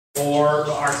or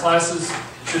our classes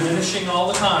diminishing all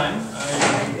the time.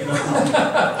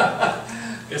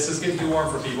 Guess it's getting too warm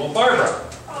for people. Barbara.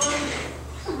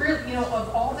 Really, of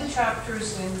all the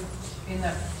chapters in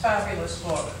that fabulous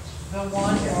book, the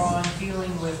one on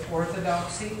dealing with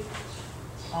orthodoxy,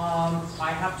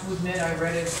 I have to admit I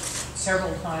read it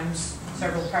several times,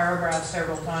 several paragraphs,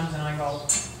 several times, and I go,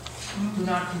 do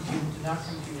not compute, do not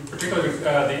compute. Particularly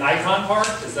the icon part,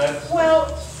 is that?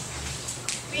 Well,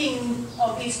 being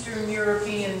of Eastern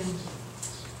European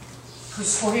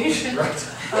persuasion, Right.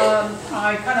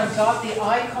 I kind of got the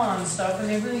icon stuff, and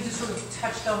they really just sort of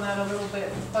touched on that a little bit.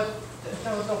 But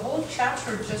the whole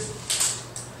chapter just,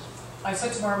 I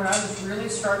said to Marvin, I was really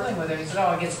struggling with it. He said,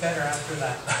 oh, it gets better after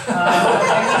that.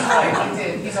 And he's right, he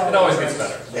did. He's always gets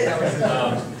better.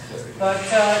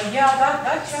 Yeah,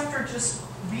 that chapter just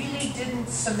really didn't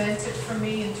cement it for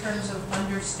me in terms of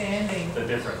understanding the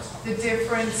difference. The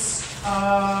difference.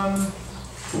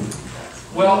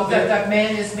 Well, that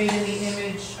man is made in the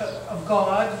image of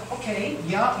God. Okay,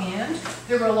 yeah, and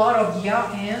there were a lot of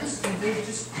yeah ands, and they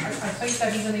just, I think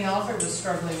that even the author was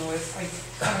struggling with. I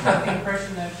kind of got the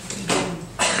impression that he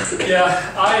didn't.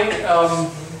 Yeah,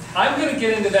 I'm going to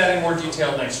get into that in more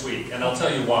detail next week, and I'll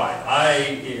tell you why.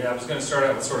 I was going to start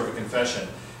out with sort of a confession.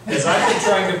 As I've been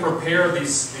trying to prepare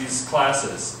these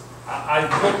classes, I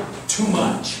put too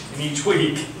much in each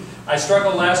week. I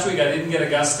struggled last week. I didn't get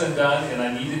Augustine done, and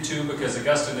I needed to because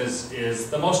Augustine is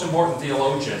the most important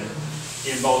theologian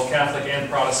in both Catholic and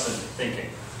Protestant thinking.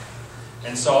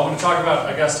 And so I'm going to talk about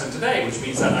Augustine today, which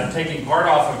means that I'm taking part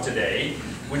off of today,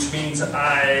 which means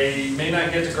I may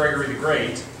not get to Gregory the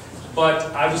Great.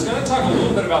 But I was going to talk a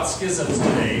little bit about schisms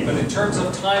today, but in terms of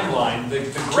timeline, the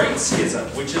Great Schism,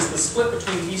 which is the split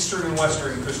between Eastern and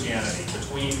Western Christianity,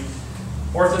 between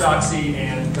Orthodoxy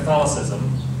and Catholicism,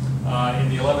 in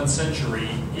the 11th century,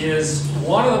 is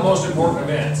one of the most important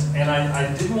events. And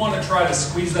I didn't want to try to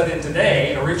squeeze that in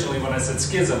today. Originally, when I said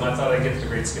schism, I thought I'd get to the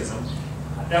Great Schism.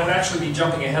 That would actually be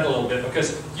jumping ahead a little bit,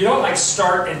 because you don't like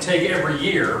start and take every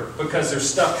year because there's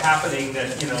stuff happening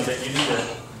that that you need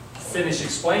to finish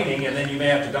explaining, and then you may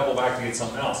have to double back to get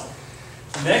something else.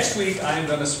 Next week, I am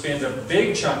going to spend a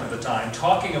big chunk of the time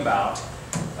talking about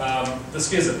the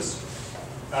schisms.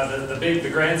 The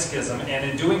Grand Schism, and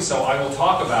in doing so, I will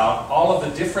talk about all of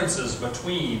the differences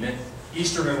between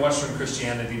Eastern and Western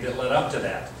Christianity that led up to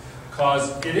that,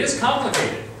 because it is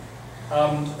complicated.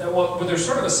 Well, there's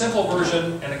sort of a simple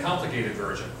version and a complicated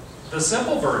version. The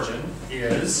simple version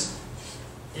is,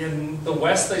 in the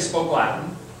West they spoke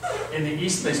Latin, in the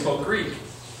East they spoke Greek.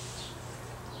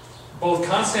 Both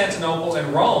Constantinople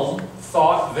and Rome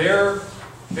thought their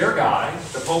guy,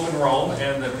 the Pope in Rome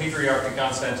and the Patriarch in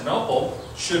Constantinople,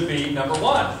 should be number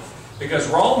one. Because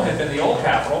Rome had been the old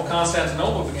capital,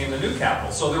 Constantinople became the new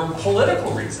capital. So there were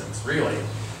political reasons, really.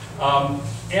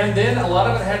 And then a lot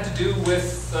of it had to do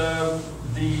with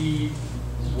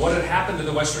what had happened to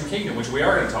the Western Kingdom, which we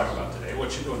are going to talk about today,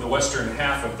 the Western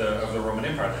half of the Roman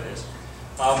Empire, that is.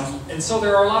 And so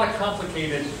there are a lot of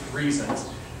complicated reasons.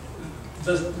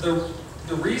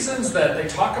 The reasons that they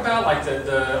talk about, like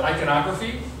the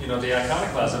iconography, the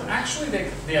iconoclasm, actually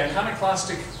the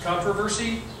iconoclastic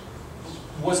controversy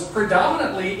was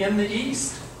predominantly in the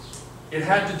East. It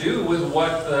had to do with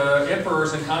what the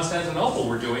emperors in Constantinople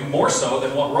were doing, more so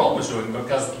than what Rome was doing,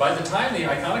 because by the time the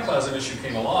iconoclasm issue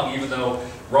came along, even though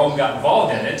Rome got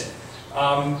involved in it,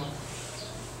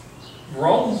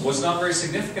 Rome was not very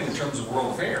significant in terms of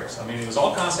world affairs. I mean, it was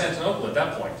all Constantinople at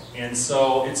that point. And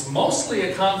so it's mostly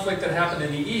a conflict that happened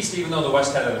in the East, even though the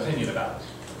West had an opinion about it.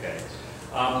 Okay?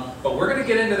 But we're going to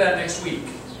get into that next week.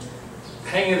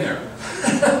 Hang in there.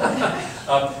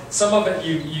 Some of it,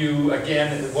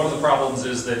 again, one of the problems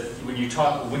is that when you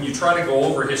try to go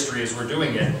over history as we're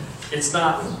doing it, it's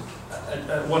not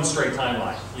a one straight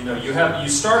timeline. You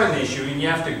start an issue and you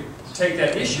have to take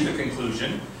that issue to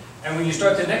conclusion. And when you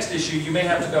start the next issue, you may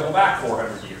have to double back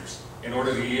 400 years in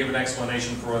order to give an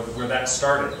explanation for where that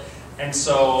started. And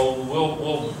so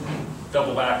we'll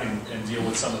double back and deal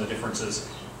with some of the differences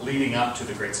leading up to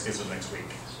the Great Schism next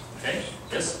week. Okay?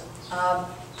 Yes?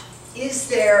 Is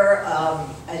there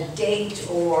a date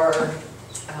or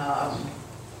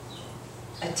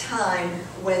a time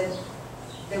when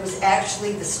there was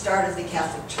actually the start of the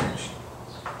Catholic Church?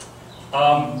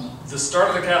 The start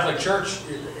of the Catholic Church,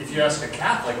 if you ask a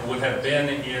Catholic, would have been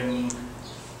in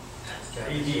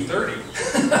AD 30.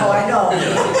 Oh, I know.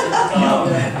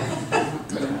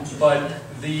 But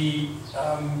the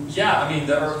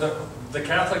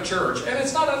Catholic Church, and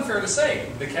it's not unfair to say,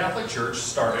 the Catholic Church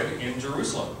started in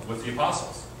Jerusalem with the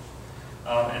apostles.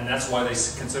 And that's why they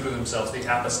consider themselves the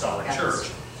Apostolic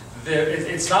Church.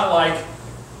 It's not like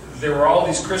there were all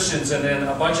these Christians, and then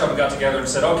a bunch of them got together and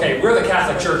said, okay, we're the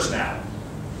Catholic Church now.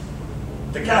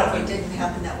 The Catholic, No, it didn't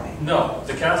happen that way. no,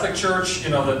 the Catholic Church,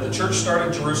 the church started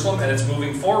in Jerusalem, and it's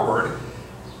moving forward.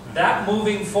 That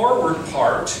moving forward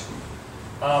part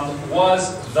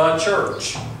was the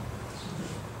church.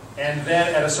 And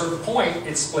then at a certain point,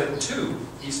 it split in two,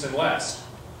 east and west.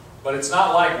 But it's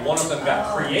not like one of them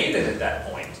got created at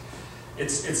that point.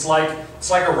 It's like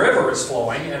a river is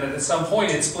flowing, and at some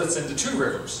point it splits into two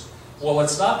rivers. Well,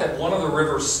 it's not that one of the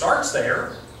rivers starts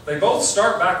there. They both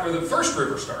start back where the first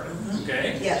river started.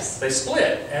 Okay? Yes. They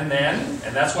split, and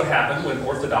that's what happened when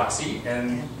Orthodoxy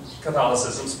and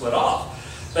Catholicism split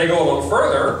off. They go a little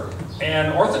further,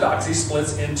 and Orthodoxy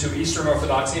splits into Eastern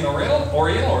Orthodoxy and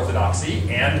Oriental Orthodoxy,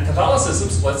 and Catholicism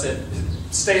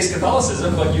stays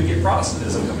Catholicism, but you get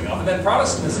Protestantism coming up, and then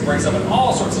Protestantism breaks up in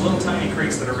all sorts of little tiny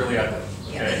creeks that are really ugly.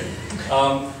 Okay?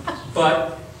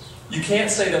 But you can't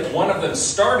say that one of them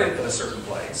started at a certain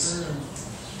place.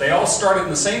 They all started in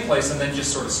the same place and then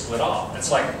just sort of split off.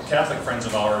 It's like Catholic friends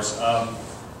of ours.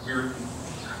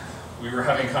 We were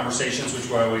having conversations, which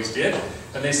we always did,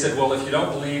 and they said, well, if you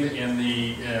don't believe in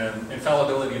the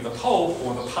infallibility of the Pope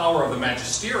or the power of the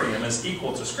magisterium as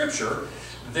equal to Scripture,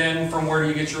 then from where do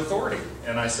you get your authority?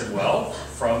 And I said, well,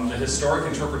 from the historic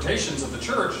interpretations of the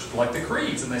Church, like the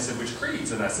creeds. And they said, which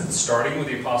creeds? And I said, starting with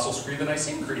the Apostles' Creed, the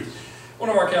Nicene Creed. One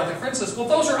of our Catholic friends says, well,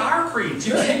 those are our creeds.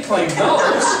 You can't claim those.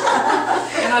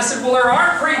 And I said, well, they're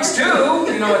our creeds too.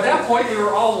 At that point, we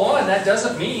were all one. That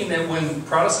doesn't mean that when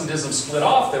Protestantism split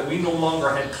off, that we no longer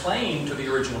had claim to the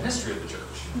original history of the church.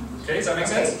 Okay, does that make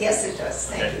sense? Yes, it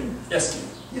does. Thank you. Yes?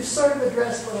 You've sort of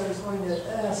addressed what I was going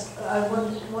to ask. I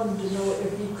wanted to know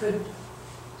if you could,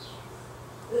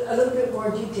 a little bit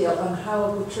more detail on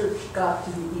how the church got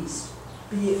to the east,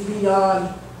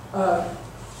 beyond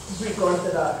Greek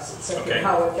Orthodox, etc., Okay.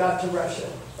 how it got to Russia,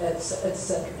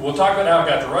 etc. We'll talk about how it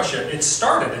got to Russia. It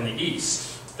started in the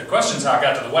east. The question is how it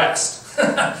got to the west.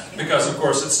 Because, of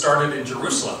course, it started in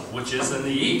Jerusalem, which is in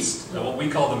the east, what we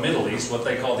call the Middle East, what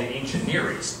they call the ancient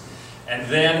Near East. And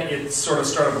then it sort of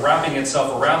started wrapping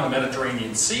itself around the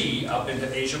Mediterranean Sea, up into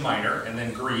Asia Minor, and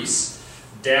then Greece,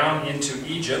 down into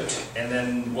Egypt, and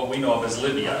then what we know of as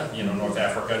Libya, North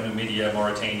Africa, Numidia,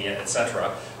 Mauritania,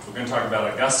 etc. We're going to talk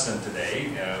about Augustine today,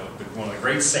 one of the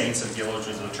great saints and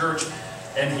theologians of the church,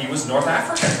 and he was North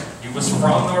African. He was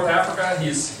from North Africa.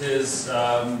 His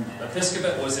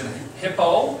episcopate was in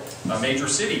Hippo, a major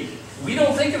city. We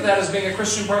don't think of that as being a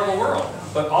Christian part of the world,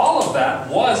 but all of that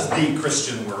was the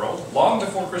Christian world long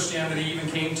before Christianity even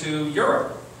came to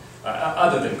Europe,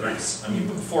 other than Greece. I mean,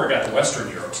 before it got to Western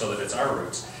Europe, so that it's our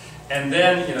roots. And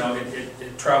then,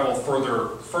 it traveled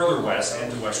further west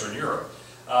into Western Europe.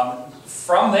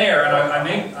 From there, and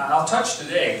I'll touch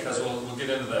today, because we'll get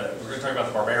into we're going to talk about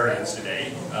the Barbarians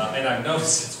today, and I've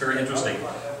noticed it's very interesting.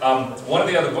 One of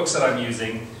the other books that I'm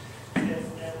using,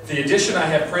 the edition I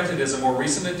have printed is a more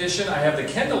recent edition. I have the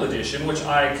Kindle edition, which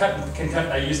I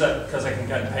use that because I can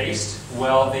cut and paste.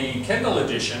 Well, the Kindle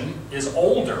edition is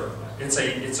older. It's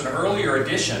an earlier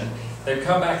edition. They've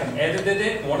come back and edited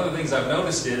it. One of the things I've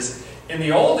noticed is, in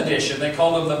the old edition, they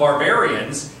called them the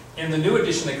Barbarians. In the new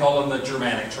edition, they call them the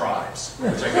Germanic tribes,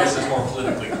 which I guess is more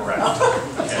politically correct.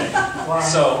 Okay.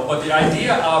 So, but the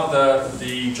idea of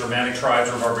the Germanic tribes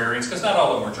or barbarians, because not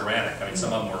all of them were Germanic. I mean,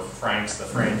 some of them were Franks, the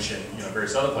French, and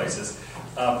various other places.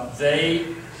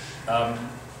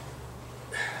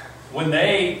 When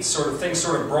things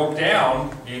sort of broke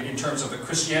down in terms of the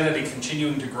Christianity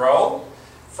continuing to grow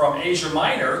from Asia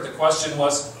Minor, the question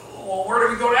was, well, where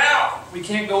do we go now? We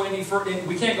can't go any further.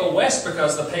 We can't go west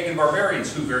because the pagan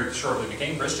barbarians, who very shortly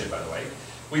became Christian, by the way.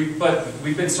 But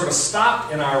we've been sort of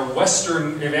stopped in our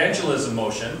Western evangelism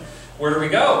motion. Where do we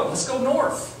go? Let's go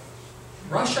north,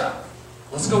 Russia.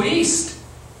 Let's go east,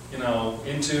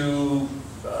 into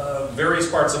various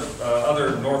parts of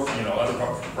other north. Other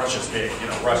parts. Russia's big.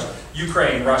 Russia,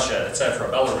 Ukraine, Russia, etc.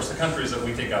 Belarus, the countries that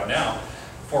we think of now,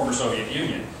 former Soviet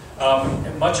Union.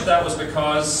 And much of that was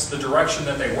because the direction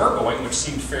that they were going, which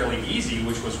seemed fairly easy,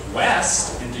 which was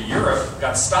west into Europe,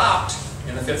 got stopped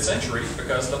in the 5th century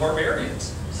because of the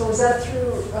barbarians. So was that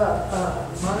through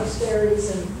monasteries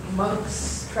and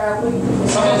monks traveling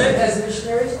as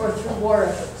missionaries, or through war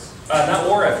efforts? Not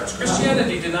war efforts.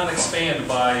 Christianity did not expand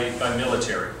by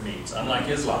military means, unlike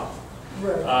Islam.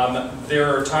 Right.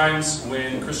 There are times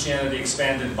when Christianity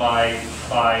expanded by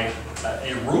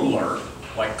a ruler,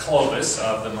 like Clovis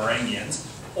of the Moravians,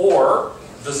 or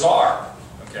the Tsar.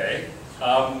 Okay,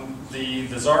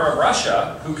 the Tsar of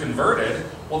Russia, who converted,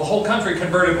 well, the whole country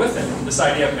converted with him. This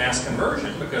idea of mass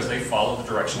conversion, because they followed the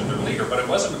direction of their leader. But it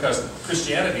wasn't because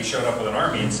Christianity showed up with an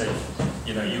army and said,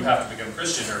 you have to become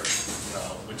Christian, or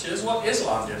which is what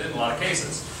Islam did in a lot of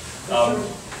cases. But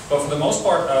for the most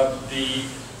part,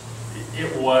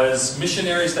 it was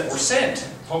missionaries that were sent.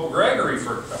 Pope Gregory,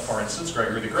 for instance,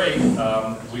 Gregory the Great,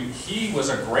 he was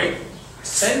a great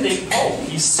sending pope.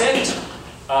 He sent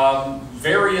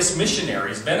various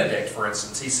missionaries. Benedict, for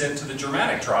instance, he sent to the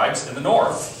Germanic tribes in the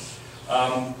north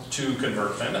to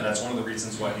convert them, and that's one of the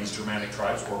reasons why these Germanic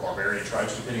tribes, or barbarian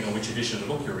tribes, depending on which edition of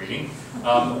the book you're reading,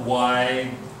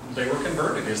 why they were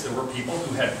converted is there were people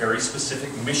who had very specific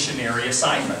missionary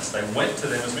assignments. They went to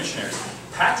them as missionaries.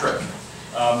 Patrick,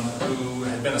 who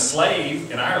had been a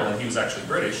slave in Ireland, he was actually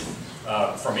British,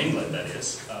 from England that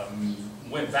is,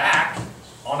 went back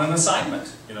on an assignment,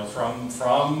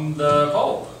 from the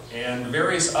Pope and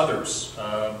various others.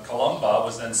 Columba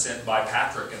was then sent by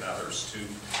Patrick and others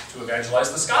to evangelize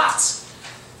the Scots.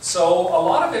 So a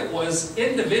lot of it was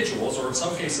individuals, or in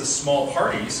some cases small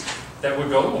parties, that would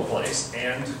go to a place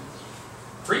and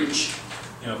preach.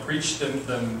 Preach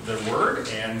the word,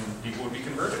 and people would be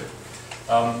converted.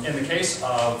 In the case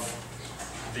of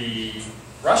the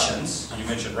Russians, you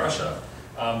mentioned Russia,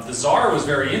 the Tsar was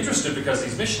very interested because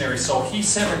these missionaries, so he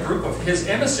sent a group of his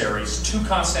emissaries to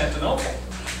Constantinople.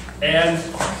 And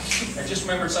I just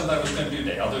remembered something I was going to do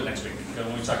today. I'll do it next week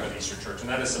when we talk about the Eastern Church, and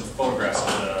that is some photographs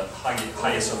of the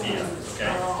Hagia Sophia.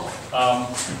 Okay,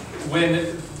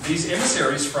 when these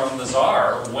emissaries from the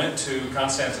Tsar went to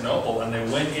Constantinople and they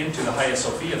went into the Hagia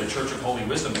Sophia, the Church of Holy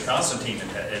Wisdom that Constantine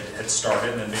had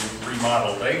started and then been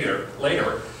remodeled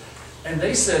later, and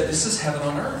they said, "This is heaven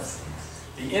on earth."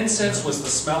 The incense was the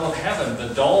smell of heaven.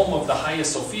 The dome of the Hagia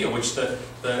Sophia, which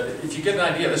if you get an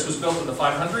idea, this was built in the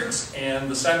 500s, and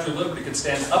the Statue of Liberty could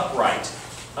stand upright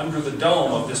under the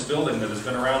dome of this building that has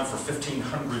been around for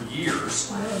 1,500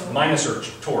 years, minus her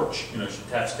torch. She'd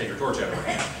have to take her torch out of her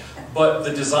hand. But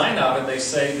the design of it, they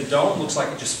say the dome looks like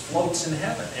it just floats in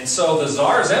heaven. And so the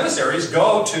Tsar's emissaries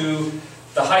go to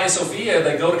the Hagia Sophia,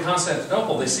 they go to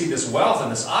Constantinople, they see this wealth and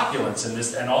this opulence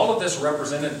and all of this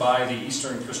represented by the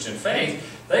Eastern Christian faith.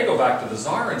 They go back to the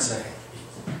Tsar and say,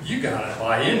 "You got to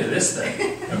buy into this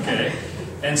thing," okay?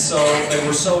 And so they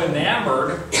were so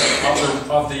enamored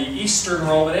of the Eastern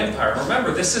Roman Empire.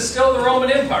 Remember, this is still the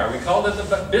Roman Empire. We called it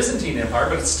the Byzantine Empire,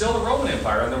 but it's still the Roman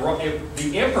Empire. And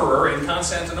the emperor in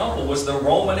Constantinople was the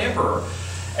Roman emperor.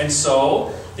 And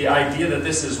so the idea that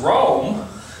this is Rome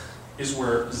is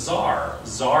where Tsar.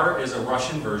 Tsar is a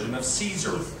Russian version of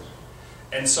Caesar.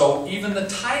 And so even the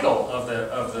title of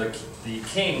the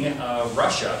king of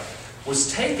Russia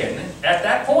was taken at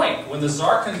that point. When the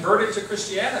Tsar converted to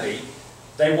Christianity,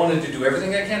 they wanted to do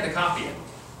everything they can to copy it,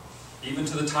 even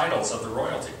to the titles of the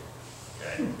royalty,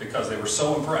 okay? Because they were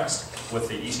so impressed with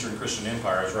the Eastern Christian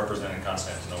Empire as represented in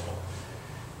Constantinople.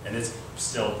 And it's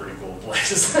still a pretty cool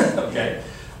place, okay?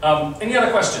 Any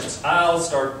other questions? I'll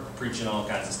start preaching all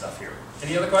kinds of stuff here.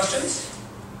 Any other questions?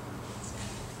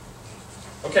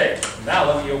 Okay, now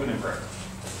let me open in prayer.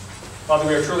 Father,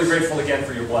 we are truly grateful again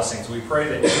for your blessings. We pray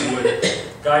that you would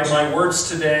guide my words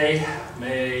today.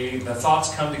 May the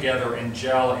thoughts come together and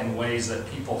gel in ways that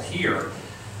people hear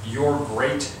your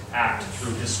great act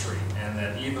through history, and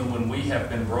that even when we have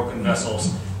been broken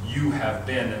vessels, you have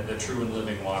been the true and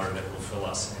living water that will fill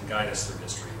us and guide us through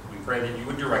history. We pray that you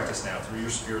would direct us now through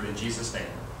your Spirit in Jesus' name.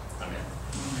 Amen.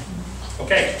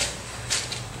 Okay.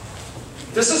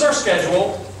 This is our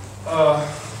schedule.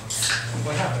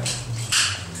 What happened?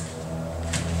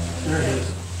 There it is.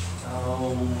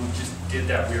 Oh, we just did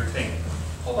that weird thing.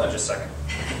 Hold on just a second.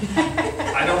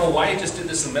 I don't know why you just did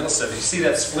this in the middle set. You see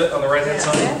that split on the right-hand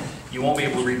side? You won't be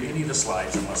able to read any of the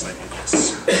slides unless I do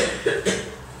this.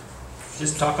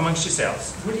 Just talk amongst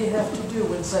yourselves. What do you have to do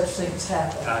when such things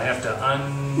happen? I have to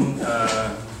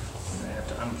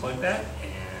unplug that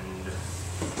and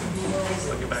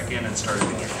plug it back in and start it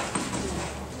again.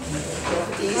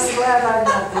 I'm glad I'm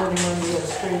not the only one who has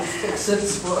strange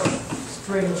fixes for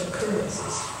strange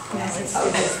occurrences. You're all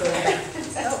right.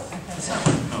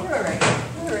 You're all right now.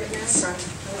 I was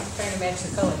trying to match the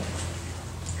color.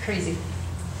 Crazy.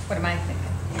 What am I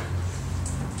thinking?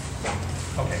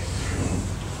 Okay.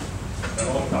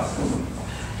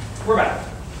 We're back.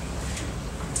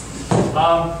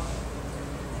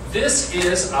 This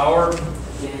is our.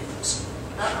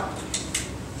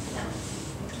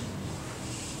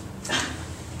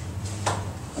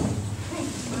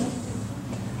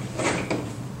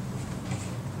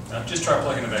 Now just try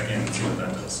plugging it back in and see what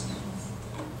that does.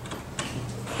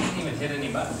 I didn't even hit any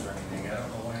buttons or anything. I don't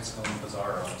know why it's going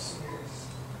bizarre on us.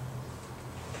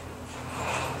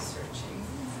 Searching.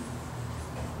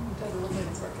 Does look like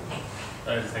it's working.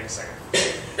 It'll take a second.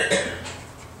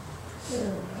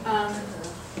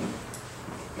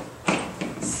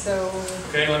 So.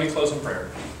 Okay, let me close in prayer.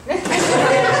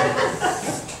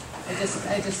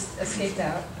 just escaped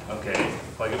out. Okay,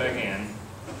 plug it back in.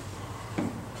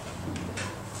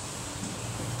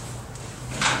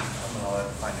 I'm gonna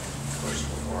find it first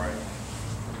before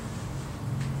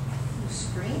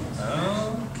Screen?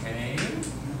 Okay.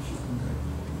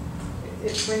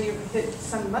 It's when you hit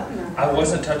some button on it. I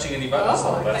wasn't touching any buttons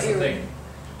Oh, though, I that's thought the you were- thing.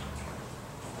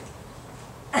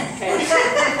 Okay.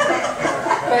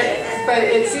 But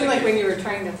it seemed like when you were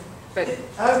trying to, but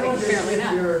I wondered apparently if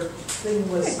not. your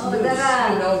thing was Oh, loose,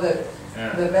 da-da. you know, that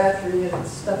Yeah. the battery and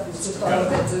stuff is just all a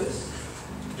bit loose.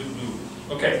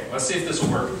 Okay, let's see if this will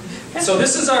work. So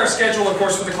this is our schedule, of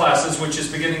course, for the classes, which is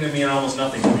beginning to mean almost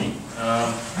nothing to me.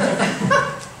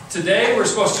 Today we're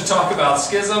supposed to talk about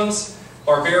schisms,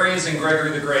 Barbarians, and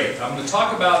Gregory the Great. I'm going to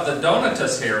talk about the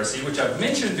Donatist heresy, which I've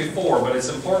mentioned before, but it's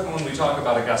important when we talk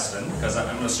about Augustine, because I'm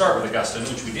going to start with Augustine,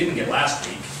 which we didn't get last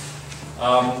week.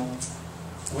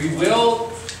 We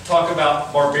will talk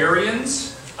about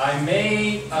Barbarians. I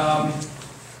may talk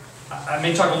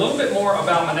a little bit more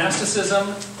about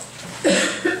monasticism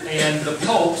and the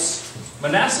popes.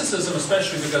 Monasticism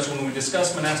especially, because when we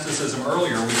discussed monasticism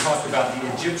earlier, we talked about the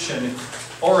Egyptian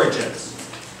origins.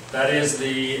 That is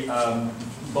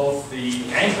both the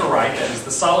anchorite, that is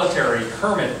the solitary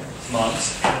hermit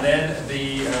monks, and then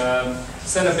the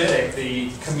Cenobitic,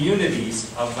 the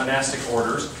communities of monastic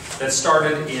orders that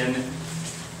started in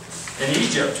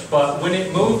Egypt. But when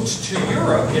it moved to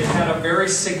Europe, it had a very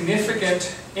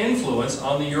significant influence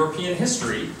on the European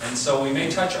history, and so we may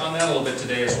touch on that a little bit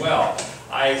today as well.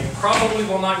 I probably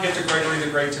will not get to Gregory the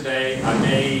Great today. I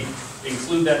may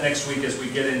include that next week as we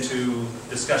get into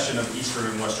discussion of Eastern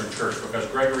and Western Church, because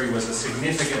Gregory was a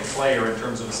significant player in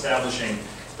terms of establishing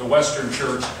the Western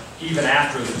Church even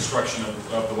after the destruction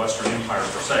of the Western Empire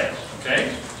per se.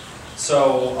 Okay?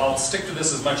 So I'll stick to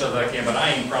this as much as I can, but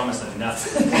I ain't promising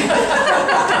nothing. Okay.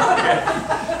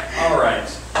 All right.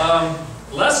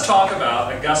 Let's talk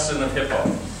about Augustine of Hippo.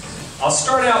 I'll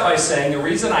start out by saying the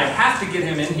reason I have to get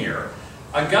him in here,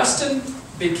 Augustine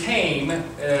became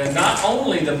not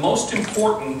only the most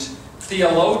important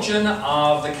theologian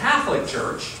of the Catholic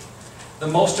Church, the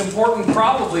most important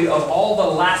probably of all the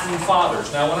Latin fathers.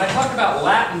 Now when I talk about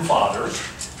Latin fathers,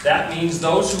 that means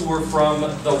those who were from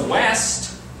the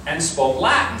West and spoke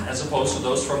Latin, as opposed to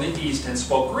those from the East and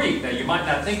spoke Greek. Now you might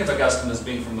not think of Augustine as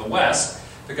being from the West,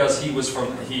 because he was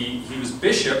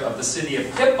bishop of the city of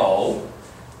Hippo.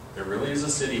 There really is a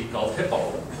city called Hippo,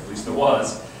 at least there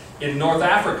was, in North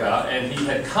Africa, and he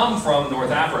had come from North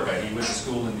Africa. He went to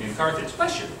school in Carthage.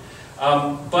 Bless you.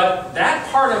 But that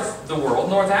part of the world,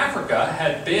 North Africa,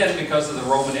 had been, because of the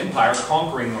Roman Empire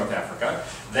conquering North Africa,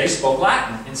 they spoke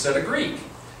Latin instead of Greek.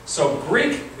 So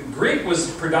Greek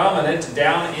was predominant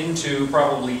down into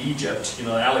probably Egypt. You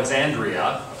know, Alexandria,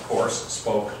 of course,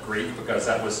 spoke Greek because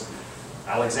that was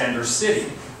Alexander's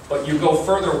city. But you go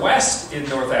further west in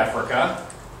North Africa,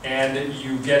 and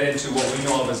you get into what we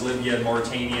know of as Libya and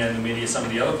Mauritania and Numidia, some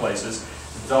of the other places.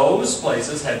 Those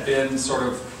places had been sort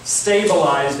of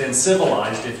stabilized and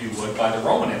civilized, if you would, by the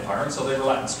Roman Empire, and so they were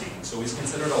Latin speaking. So he's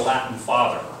considered a Latin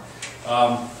father.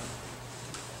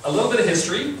 A little bit of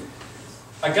history.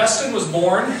 Augustine was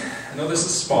born, I know this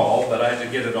is small, but I had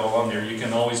to get it all on there. You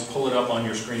can always pull it up on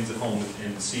your screens at home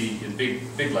and see in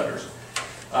big letters.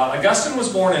 Augustine was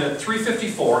born in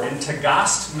 354 in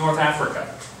Tagaste, North Africa.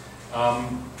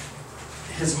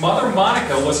 His mother,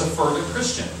 Monica, was a fervent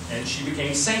Christian, and she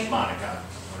became Saint Monica.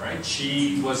 All right?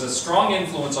 She was a strong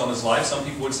influence on his life. Some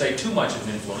people would say too much of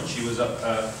an influence. She was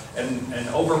an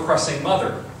overpressing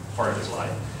mother part of his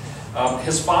life.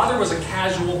 His father was a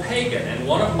casual pagan, and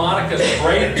one of Monica's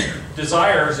great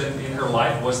desires in her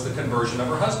life was the conversion of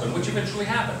her husband, which eventually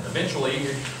happened. Eventually,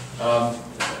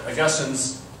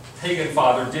 Augustine's pagan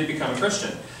father did become a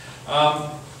Christian.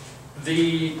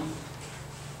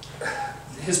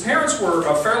 His parents were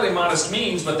of fairly modest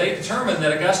means, but they determined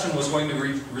that Augustine was going to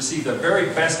receive the very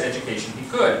best education he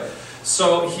could.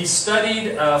 So he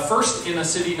studied first in a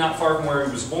city not far from where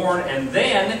he was born, and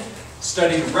then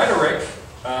studied rhetoric.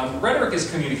 Rhetoric is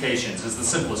communications, is the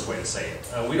simplest way to say it.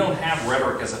 We don't have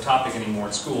rhetoric as a topic anymore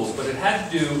in schools, but it had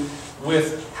to do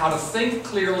with how to think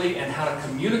clearly and how to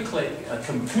communicate. I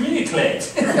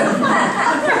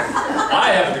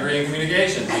have a degree in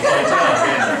communications, you can't tell,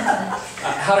 can you?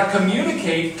 How to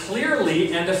communicate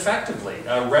clearly and effectively.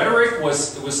 Rhetoric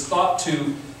was thought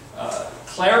to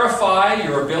clarify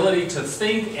your ability to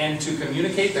think and to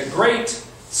communicate. The great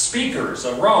speakers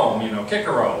of Rome, you know,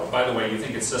 Cicero. By the way, you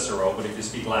think it's Cicero, but if you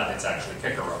speak Latin, it's actually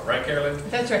Cicero, right, Carolyn?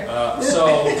 That's right.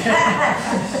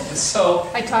 So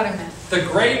I taught him that. the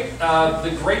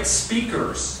great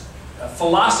speakers,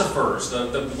 philosophers,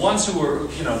 the ones who were,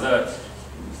 you know,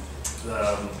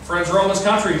 friends Romans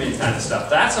countrymen kind of stuff.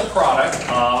 That's a product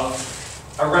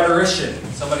of a rhetorician,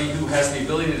 somebody who has the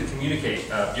ability to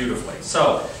communicate beautifully.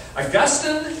 So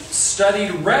Augustine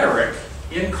studied rhetoric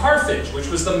in Carthage, which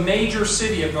was the major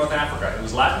city of North Africa. It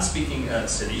was a Latin-speaking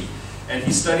city, and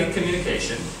he studied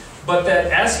communication. But that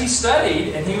as he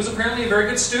studied, and he was apparently a very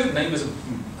good student, he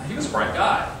was a bright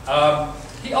guy.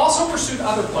 He also pursued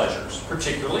other pleasures.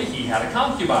 Particularly, he had a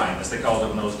concubine, as they called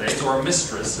them in those days, or a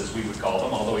mistress, as we would call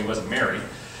them, although he wasn't married.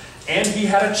 And he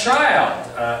had a child,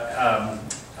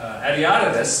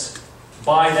 Adiadetus,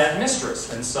 by that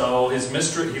mistress. And so his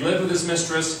mistress, he lived with his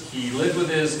mistress, he lived with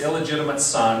his illegitimate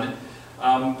son,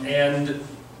 and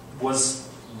was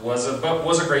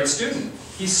a great student.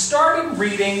 He started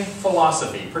reading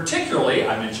philosophy, particularly,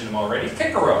 I mentioned him already,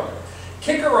 Cicero.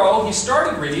 Cicero, he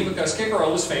started reading because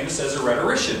Cicero was famous as a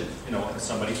rhetorician,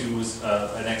 somebody who was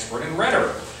an expert in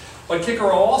rhetoric. But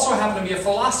Cicero also happened to be a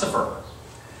philosopher.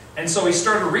 And so he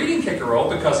started reading Cicero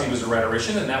because he was a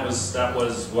rhetorician, and that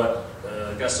was what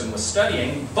Augustine was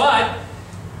studying. But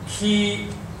he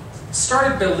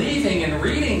started believing and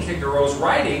reading Cicero's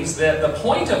writings that the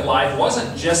point of life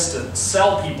wasn't just to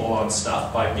sell people on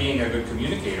stuff by being a good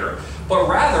communicator, but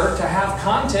rather to have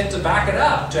content to back it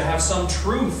up, to have some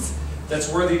truth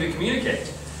that's worthy to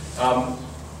communicate.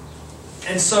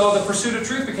 And so the pursuit of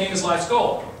truth became his life's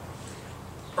goal.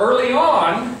 Early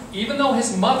on, even though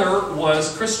his mother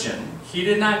was Christian, he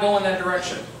did not go in that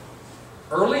direction.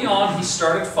 Early on, he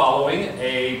started following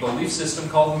a belief system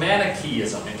called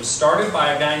Manichaeism. It was started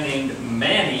by a guy named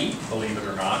Mani, believe it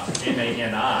or not,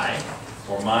 M-A-N-I,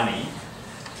 or Mani,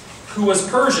 who was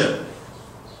Persian.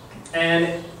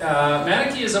 And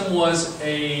Manichaeism was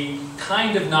a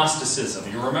kind of Gnosticism.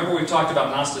 You remember we talked about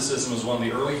Gnosticism as one of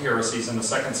the early heresies in the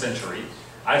 2nd century.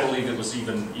 I believe it was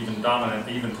even dominant,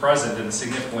 even present in a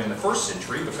significant way in the 1st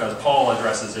century because Paul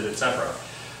addresses it, etc.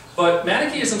 But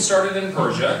Manichaeism started in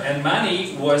Persia, and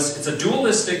Mani it's a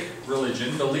dualistic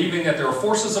religion, believing that there are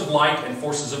forces of light and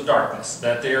forces of darkness.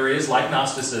 That there is, like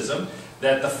Gnosticism,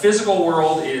 that the physical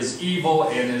world is evil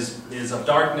and is of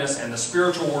darkness, and the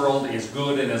spiritual world is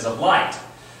good and is of light.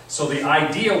 So the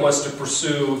idea was to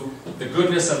pursue the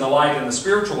goodness and the light in the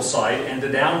spiritual side and to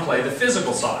downplay the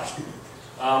physical side.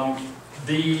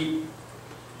 The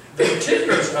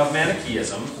particulars of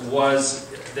Manichaeism was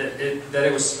that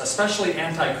it was especially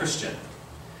anti-Christian.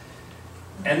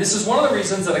 And this is one of the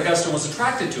reasons that Augustine was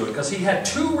attracted to it, because he had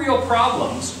two real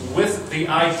problems with the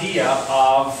idea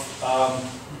of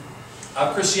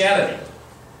Christianity.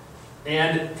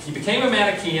 And he became a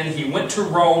Manichaean. He went to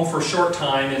Rome for a short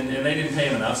time, and they didn't pay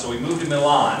him enough, so he moved to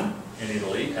Milan in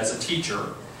Italy as a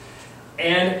teacher.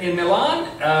 And in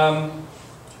Milan,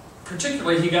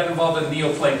 particularly, he got involved in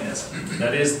Neoplatonism.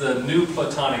 That is the new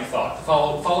Platonic thought,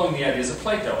 following the ideas of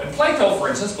Plato. And Plato, for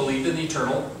instance, believed in the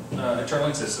eternal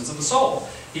existence of the soul.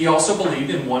 He also believed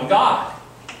in one God.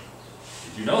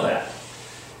 Did you know that?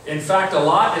 In fact,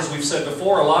 as we've said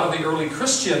before, a lot of the early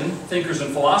Christian thinkers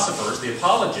and philosophers, the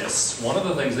apologists, one of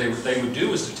the things they would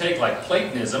do is to take, like,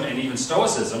 Platonism and even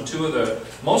Stoicism, two of the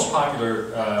most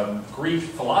popular Greek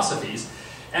philosophies,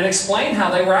 and explain how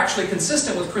they were actually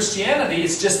consistent with Christianity.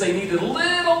 It's just they needed a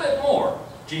little bit more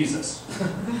Jesus.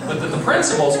 But that the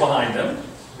principles behind them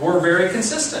were very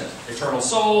consistent. Eternal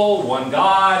soul, one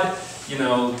God,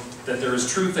 that there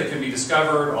is truth that can be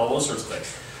discovered, all those sorts of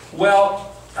things.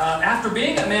 Well, after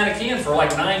being a Manichaean for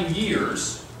like 9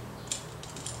 years,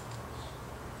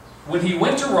 when he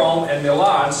went to Rome and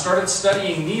Milan, started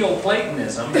studying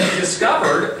Neoplatonism, he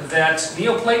discovered that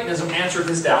Neoplatonism answered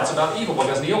his doubts about evil,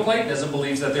 because Neoplatonism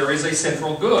believes that there is a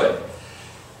central good.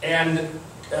 And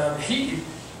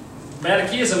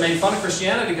Manichaeism made fun of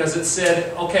Christianity because it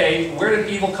said, okay, where did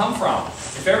evil come from?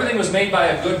 If everything was made by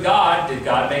a good God, did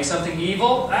God make something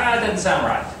evil? It doesn't sound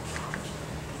right.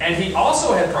 And he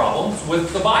also had problems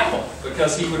with the Bible,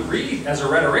 because he would read, as a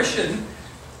rhetorician,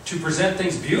 to present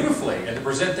things beautifully and to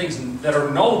present things that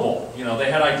are noble.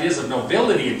 They had ideas of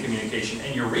nobility in communication,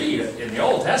 and you read in the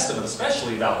Old Testament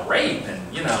especially about rape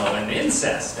and, and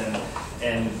incest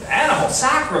and animal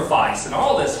sacrifice and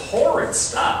all this horrid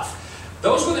stuff.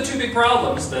 Those were the two big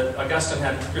problems that Augustine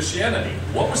had with Christianity.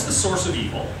 What was the source of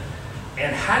evil?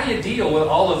 And how do you deal with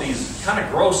all of these kind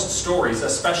of gross stories,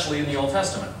 especially in the Old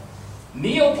Testament?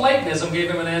 Neoplatonism gave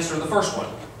him an answer to the first one.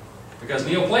 Because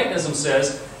Neoplatonism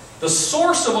says, the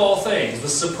source of all things, the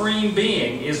supreme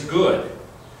being, is good.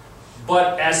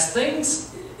 But as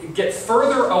things get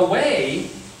further away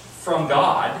from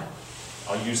God,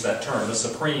 I'll use that term, the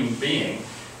supreme being,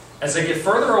 as they get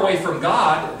further away from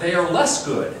God, they are less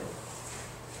good.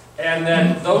 And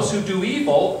then those who do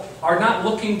evil are not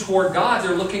looking toward God,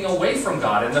 they're looking away from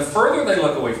God. And the further they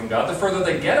look away from God, the further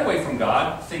they get away from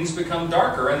God, things become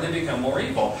darker and they become more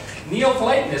evil.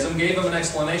 Neoplatonism gave them an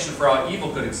explanation for how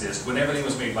evil could exist when everything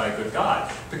was made by a good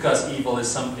God, because evil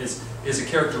is a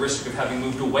characteristic of having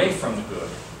moved away from the good.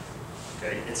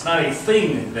 Okay? It's not a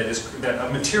thing a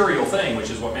material thing, which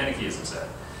is what Manichaeism said.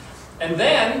 And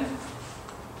then,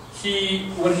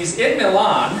 when he's in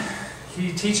Milan,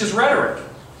 he teaches rhetoric.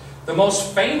 The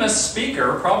most famous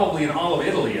speaker, probably in all of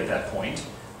Italy at that point,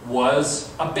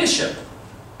 was a bishop,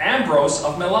 Ambrose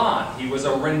of Milan. He was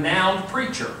a renowned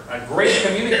preacher, a great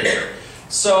communicator.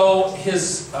 So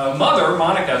his mother,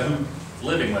 Monica, who was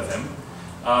living with him,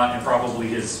 and probably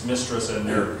his mistress and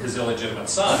his illegitimate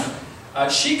son,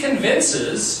 she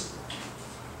convinces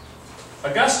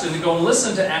Augustine to go and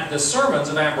listen to the sermons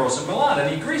of Ambrose of Milan. And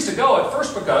he agrees to go at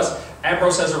first because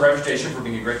Ambrose has a reputation for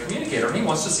being a great communicator, and he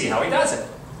wants to see how he does it.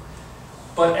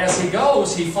 But as he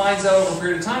goes, he finds out over a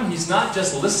period of time he's not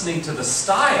just listening to the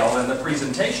style and the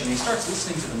presentation, he starts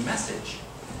listening to the message.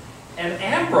 And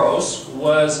Ambrose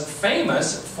was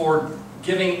famous for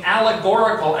giving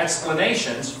allegorical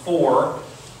explanations for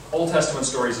Old Testament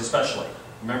stories especially.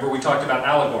 Remember we talked about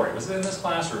allegory. Was it in this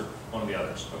class or one of the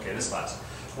others? Okay, this class.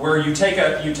 Where you take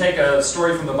a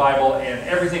story from the Bible and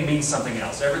everything means something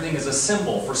else. Everything is a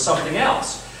symbol for something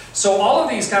else. So all of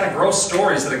these kind of gross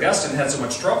stories that Augustine had so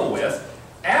much trouble with,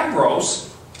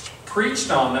 Ambrose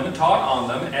preached on them and taught on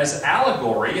them as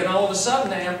allegory, and all of a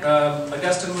sudden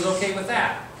Augustine was okay with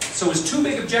that. So his two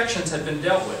big objections had been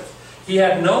dealt with. He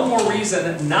had no more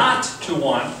reason not to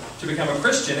want to become a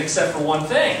Christian except for one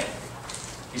thing.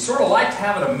 He sort of liked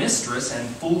having a mistress and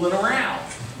fooling around.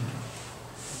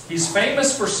 He's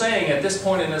famous for saying at this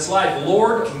point in his life,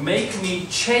 "Lord, make me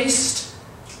chaste,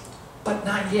 but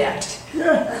not yet."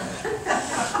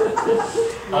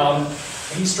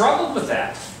 He struggled with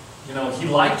that. You know, he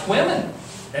liked women,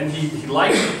 and he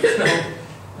liked,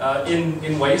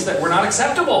 in ways that were not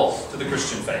acceptable to the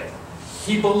Christian faith.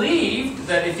 He believed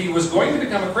that if he was going to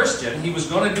become a Christian, he was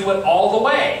going to do it all the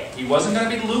way. He wasn't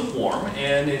going to be lukewarm,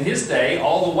 and in his day,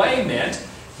 all the way meant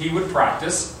he would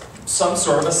practice some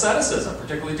sort of asceticism,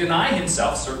 particularly deny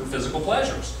himself certain physical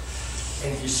pleasures.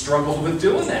 And he struggled with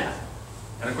doing that.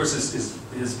 And of course,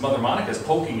 his mother Monica is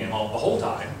poking him the whole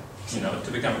time,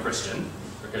 to become a Christian,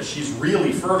 because she's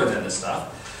really fervent in this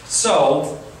stuff.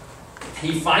 So,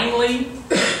 he finally,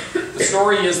 the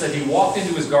story is that he walked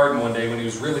into his garden one day when he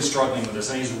was really struggling with this,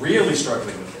 and he's really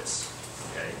struggling with this.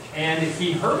 Okay? And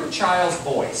he heard a child's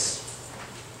voice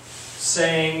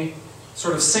saying,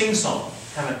 sort of sing-song,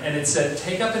 and it said,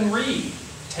 "Take up and read,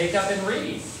 take up and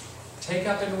read, take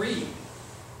up and read."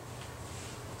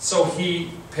 So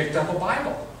he picked up a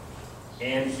Bible,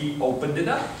 and he opened it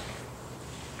up,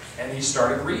 and he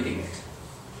started reading it.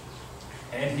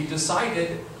 And he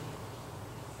decided,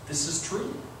 this is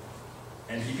true.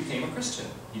 And he became a Christian.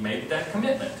 He made that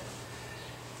commitment.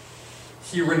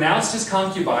 He renounced his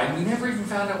concubine. We never even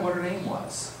found out what her name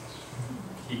was.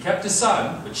 He kept his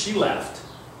son, but she left.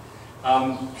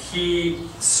 He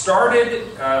started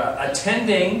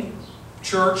attending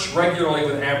church regularly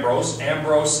with Ambrose.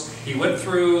 Ambrose, he went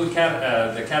through the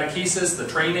catechesis, the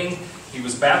training. He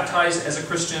was baptized as a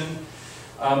Christian.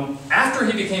 After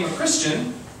he became a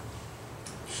Christian,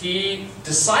 he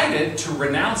decided to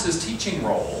renounce his teaching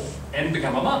role and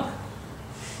become a monk.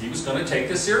 He was going to take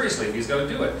this seriously. He was going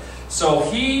to do it. So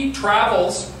he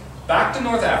travels back to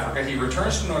North Africa. He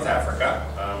returns to North Africa.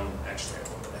 Actually, I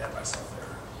won't ahead myself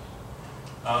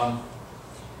there.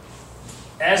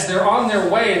 As they're on their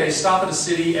way, they stop at a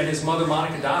city, and his mother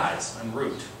Monica dies en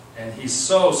route. And he's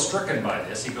so stricken by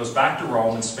this, he goes back to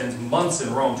Rome and spends months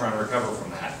in Rome trying to recover from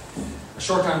that. A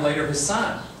short time later, his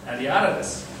son,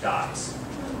 Adiadatus, dies.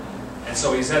 And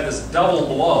so he's had this double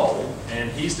blow,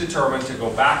 and he's determined to go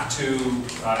back to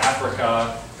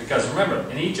Africa, because remember,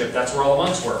 in Egypt, that's where all the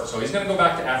monks were. So he's going to go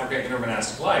back to Africa in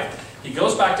monastic life. He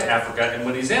goes back to Africa, and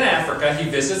when he's in Africa, he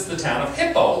visits the town of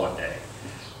Hippo one day.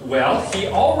 Well, he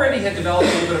already had developed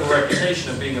a little bit of a reputation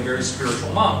of being a very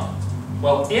spiritual monk.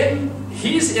 Well,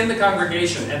 he's in the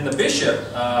congregation, and the bishop,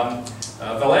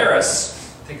 Valerius,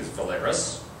 I think it's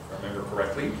Valerius, if I remember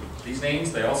correctly. These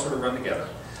names, they all sort of run together.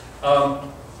 Not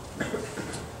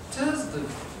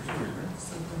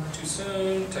too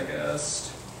soon,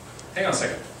 text. Hang on a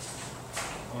second.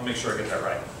 I want to make sure I get that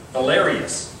right.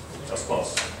 Valerius. That's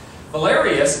close.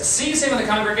 Valerius sees him in the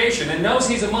congregation and knows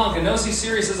he's a monk and knows he's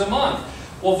serious as a monk.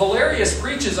 Well, Valerius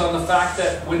preaches on the fact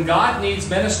that when God needs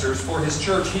ministers for his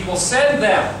church, he will send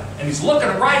them. And he's looking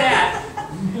right at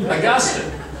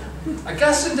Augustine.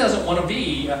 Augustine doesn't want to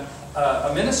be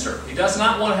a minister. He does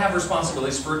not want to have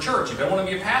responsibilities for a church. He doesn't want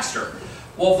to be a pastor.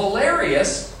 Well,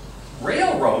 Valerius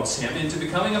railroads him into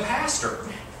becoming a pastor,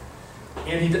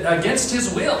 and against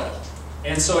his will.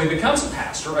 And so he becomes a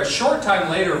pastor. A short time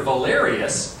later,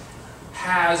 Valerius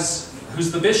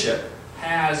who's the bishop,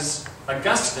 has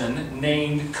Augustine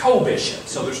named co-bishop.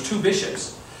 So there's two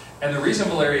bishops. And the reason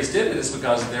Valerius did it is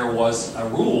because there was a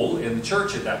rule in the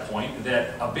church at that point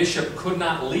that a bishop could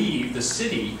not leave the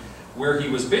city where he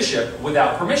was bishop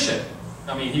without permission.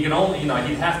 I mean, he could only, he'd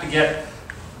have to get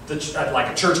like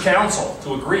a church council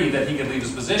to agree that he could leave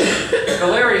his position.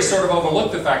 Valerius sort of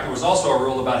overlooked the fact there was also a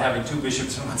rule about having two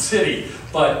bishops in one city.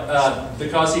 But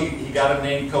because he got a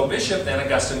named co-bishop, then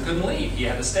Augustine couldn't leave. He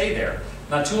had to stay there.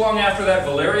 Not too long after that,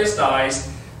 Valerius dies.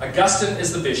 Augustine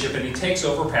is the bishop, and he takes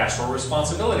over pastoral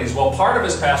responsibilities. Well, part of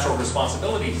his pastoral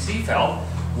responsibilities, he felt,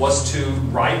 was to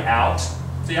write out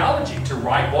theology, to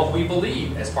write what we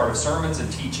believe as part of sermons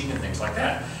and teaching and things like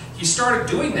that. He started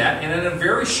doing that, and in a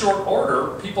very short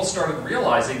order, people started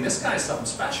realizing this guy's something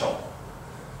special.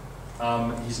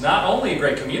 He's not only a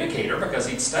great communicator, because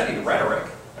he'd studied rhetoric,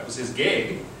 that was his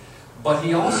gig, but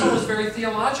he also was very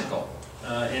theological.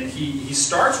 And he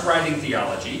starts writing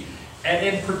theology, and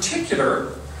in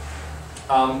particular,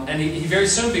 and he very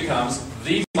soon becomes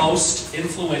the most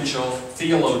influential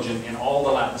theologian in all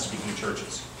the Latin-speaking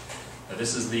churches. Now,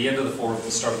 this is the end of the 4th, the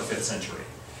start of the 5th century.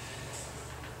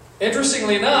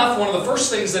 Interestingly enough, one of the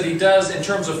first things that he does in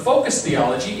terms of focused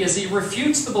theology is he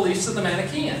refutes the beliefs of the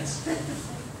Manichaeans.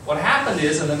 What happened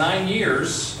is, in the 9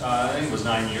 years, I think it was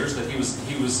 9 years, that he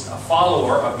was a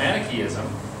follower of Manichaeism,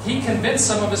 he convinced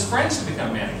some of his friends to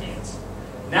become Manichaeans.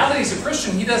 Now that he's a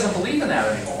Christian, he doesn't believe in that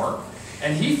anymore,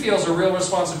 and he feels a real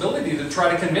responsibility to try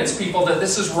to convince people that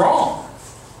this is wrong,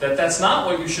 that that's not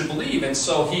what you should believe. And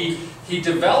so he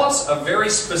develops a very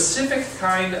specific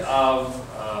kind of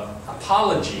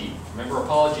apology. Remember,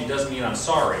 apology doesn't mean I'm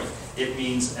sorry. It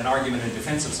means an argument in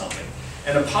defense of something.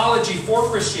 An apology for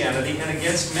Christianity and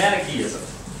against Manichaeism.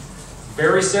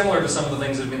 Very similar to some of the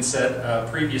things that have been said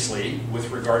previously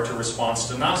with regard to response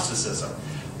to Gnosticism.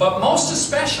 But most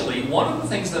especially, one of the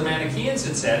things the Manichaeans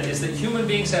had said is that human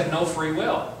beings have no free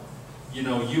will.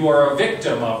 You are a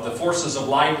victim of the forces of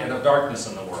light and of darkness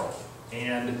in the world.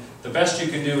 And the best you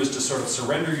can do is to sort of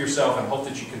surrender yourself and hope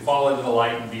that you can fall into the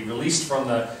light and be released from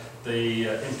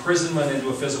the imprisonment into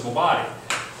a physical body.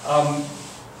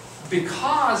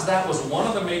 Because that was one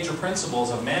of the major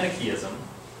principles of Manichaeism,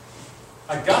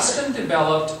 Augustine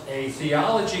developed a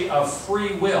theology of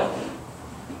free will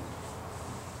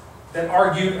that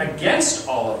argued against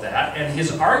all of that, and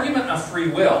his argument of free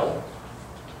will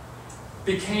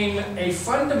became a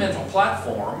fundamental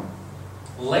platform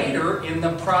later in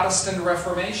the Protestant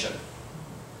Reformation.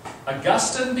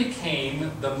 Augustine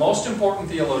became the most important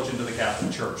theologian to the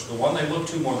Catholic Church, the one they looked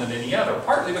to more than any other,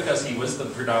 partly because he was the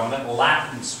predominant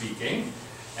Latin-speaking,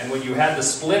 and when you had the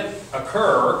split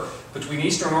occur between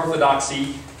Eastern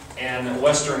Orthodoxy and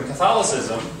Western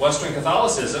Catholicism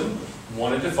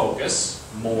wanted to focus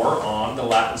more on the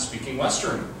Latin-speaking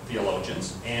Western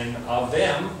theologians, and of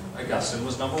them, Augustine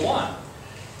was number one.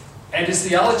 And his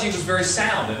theology was very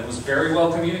sound, and it was very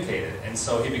well communicated, and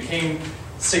so he became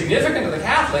significant to the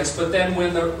Catholics. But then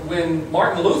when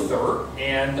Martin Luther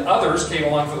and others came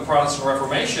along for the Protestant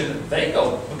Reformation,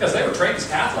 because they were trained as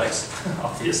Catholics,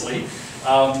 obviously.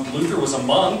 Luther was a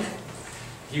monk.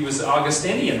 He was an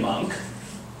Augustinian monk.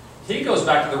 He goes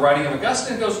back to the writing of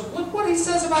Augustine and goes, look what he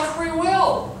says about free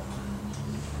will.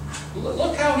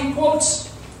 Look how he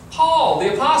quotes Paul,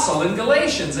 the Apostle, in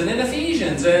Galatians and in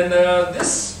Ephesians. And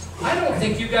I don't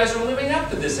think you guys are living up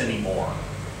to this anymore.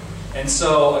 And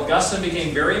so Augustine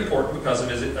became very important because of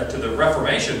to the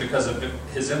Reformation because of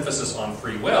his emphasis on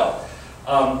free will.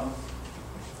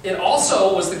 It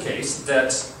also was the case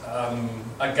that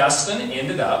Augustine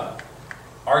ended up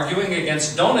arguing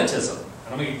against Donatism.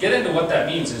 And I'm going to get into what that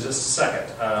means in just a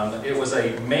second. It was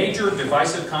a major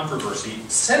divisive controversy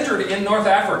centered in North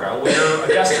Africa, where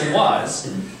Augustine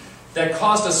was, that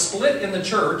caused a split in the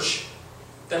church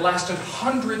that lasted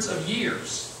hundreds of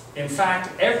years. In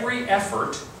fact, every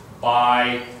effort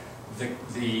by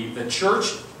the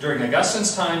church during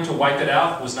Augustine's time to wipe it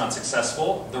out was not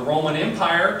successful. The Roman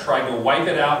Empire tried to wipe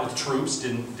it out with troops,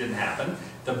 didn't happen.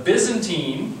 The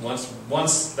Byzantine,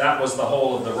 once that was the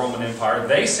whole of the Roman Empire,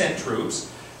 they sent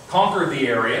troops, conquered the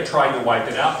area, tried to wipe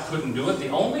it out, couldn't do it. The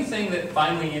only thing that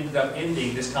finally ended up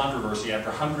ending this controversy after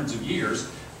hundreds of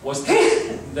years was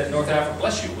that North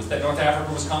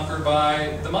Africa was conquered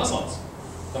by the Muslims.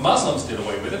 The Muslims did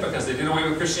away with it because they did away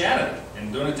with Christianity.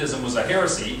 And Donatism was a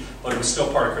heresy, but it was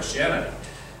still part of Christianity.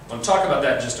 I'm going to talk about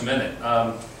that in just a minute.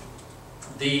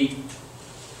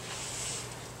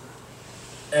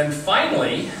 And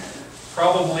finally,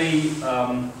 probably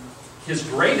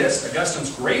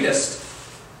Augustine's greatest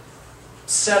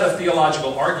set of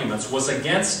theological arguments was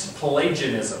against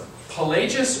Pelagianism.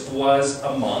 Pelagius was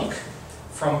a monk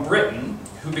from Britain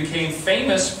who became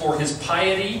famous for his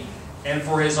piety and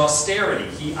for his austerity.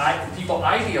 People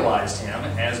idealized him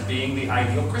as being the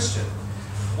ideal Christian.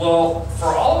 Well, for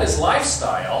all of his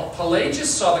lifestyle,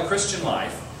 Pelagius saw the Christian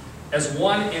life as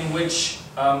one in which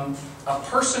a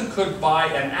person could, by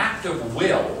an act of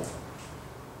will,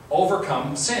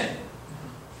 overcome sin.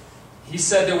 He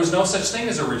said there was no such thing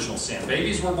as original sin.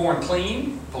 Babies were born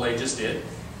clean, Pelagius did,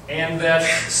 and that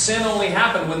sin only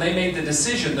happened when they made the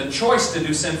decision, the choice to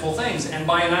do sinful things, and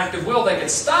by an act of will they could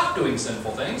stop doing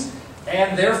sinful things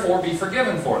and therefore be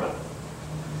forgiven for them.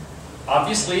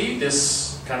 Obviously,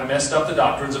 this kind of messed up the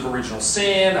doctrines of original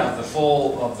sin, of the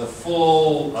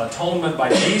full atonement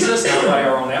by Jesus, not by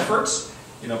our own efforts.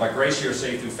 You know, by grace you are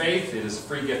saved through faith. It is a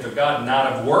free gift of God,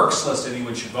 not of works, lest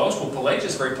anyone should boast. Well,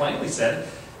 Pelagius very plainly said,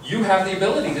 you have the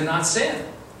ability to not sin.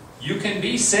 You can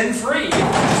be sin-free if you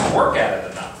just work at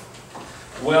it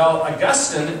enough. Well,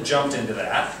 Augustine jumped into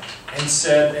that and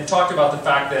said, and talked about the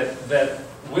fact that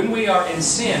when we are in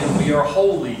sin, we are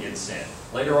wholly in sin.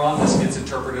 Later on, this gets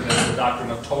interpreted as the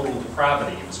doctrine of total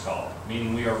depravity, it was called.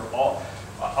 Meaning we are all,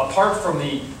 apart from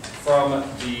the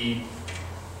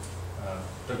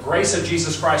grace of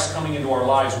Jesus Christ coming into our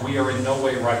lives, we are in no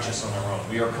way righteous on our own.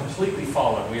 We are completely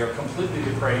fallen. We are completely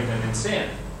depraved and in sin.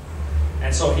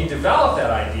 And so he developed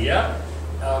that idea,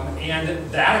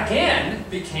 and that again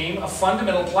became a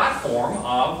fundamental platform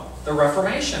of the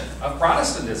Reformation, of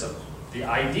Protestantism. The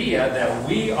idea that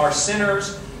we are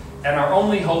sinners and our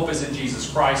only hope is in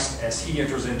Jesus Christ as He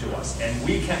enters into us. And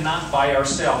we cannot by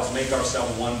ourselves make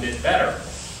ourselves one bit better.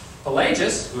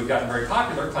 Pelagius, who had gotten very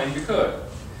popular, claimed you could.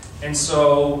 And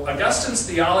so Augustine's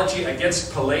theology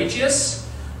against Pelagius,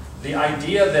 the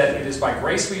idea that it is by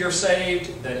grace we are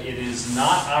saved, that it is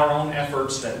not our own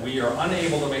efforts, that we are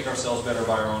unable to make ourselves better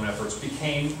by our own efforts,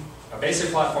 became a basic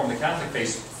platform of the Catholic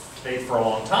faith for a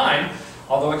long time.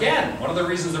 Although again, one of the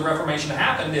reasons the Reformation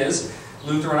happened is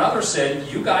Luther and others said,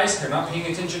 you guys are not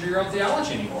paying attention to your own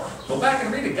theology anymore. Go back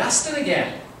and read Augustine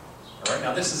again. All right,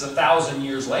 now this is 1,000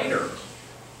 years later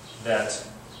that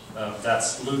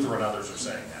that's Luther and others are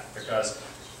saying that. Because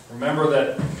remember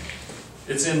that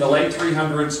it's in the late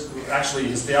 300s, actually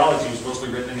his theology was mostly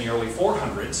written in the early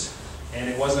 400s, and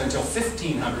it wasn't until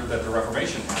 1500 that the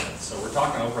Reformation happened. So we're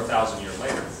talking over 1,000 years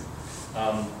later.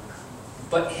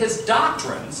 But his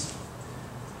doctrines,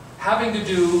 having to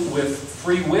do with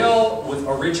free will, with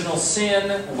original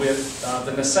sin, with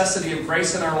the necessity of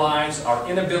grace in our lives, our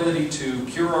inability to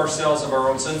cure ourselves of our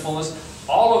own sinfulness,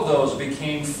 all of those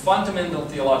became fundamental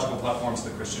theological platforms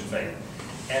of the Christian faith.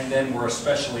 And then were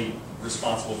especially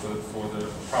responsible for the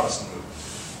Protestant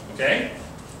movement. Okay?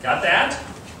 Got that?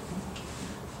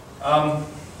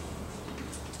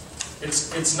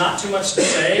 It's not too much to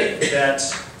say that,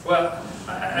 well,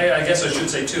 I guess I should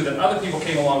say too, that other people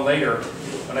came along later.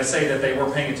 When I say that they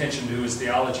were paying attention to his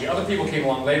theology, other people came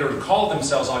along later and called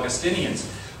themselves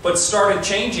Augustinians, but started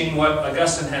changing what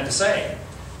Augustine had to say.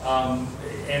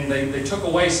 And they took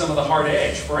away some of the hard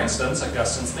edge. For instance,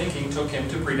 Augustine's thinking took him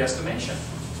to predestination.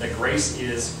 That grace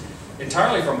is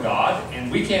entirely from God,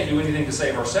 and we can't do anything to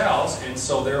save ourselves, and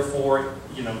so therefore,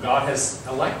 you know, God has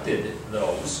elected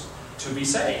those to be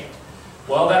saved.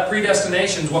 Well, that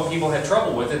predestination is what people had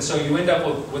trouble with, and so you end up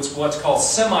with what's called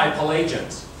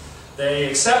semi-Pelagians. They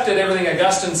accepted everything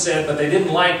Augustine said, but they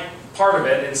didn't like part of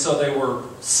it, and so they were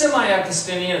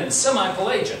semi-Augustinian and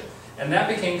semi-Pelagian. And that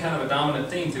became kind of a dominant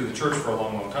theme through the church for a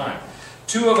long, long time.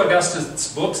 Two of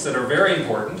Augustine's books that are very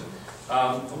important.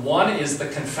 One is the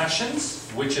Confessions,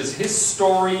 which is his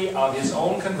story of his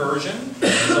own conversion,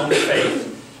 his own faith.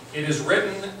 It is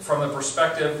written from the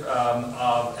perspective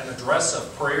of an address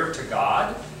of prayer to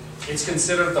God. It's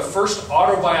considered the first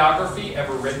autobiography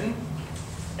ever written.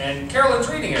 And Carolyn's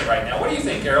reading it right now. What do you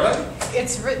think, Carolyn?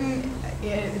 It's written,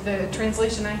 the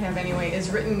translation I have anyway, is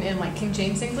written in like King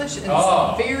James English. And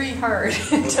it's very hard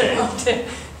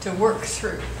to work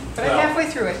through. But I'm halfway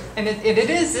through it. And it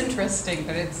is interesting,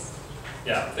 but it's...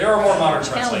 Yeah, there are more modern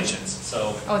translations.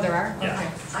 So. Oh, there are?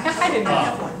 Yeah. Okay. I didn't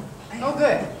have one. Oh,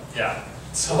 good. Yeah.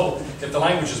 So, if the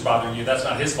language is bothering you, that's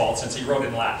not his fault since he wrote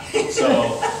in Latin.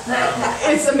 So,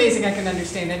 it's amazing I can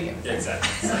understand any of it.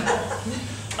 Exactly.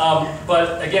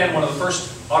 But again, one of the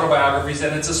first autobiographies,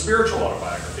 and it's a spiritual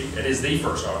autobiography. It is the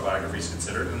first autobiography he's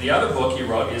considered. And the other book he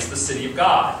wrote is The City of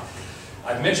God.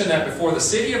 I've mentioned that before. The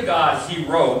City of God he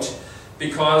wrote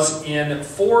because in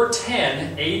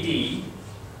 410 AD,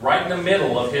 right in the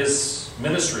middle of his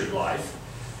ministry life,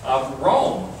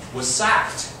 Rome was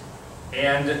sacked.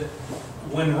 And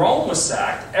when Rome was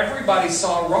sacked, everybody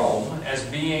saw Rome as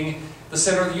being the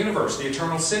center of the universe, the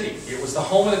eternal city. It was the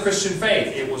home of the Christian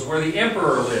faith. It was where the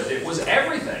emperor lived. It was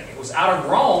everything. It was out of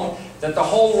Rome that the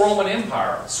whole Roman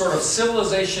Empire, sort of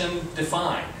civilization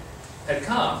defined, had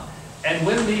come. And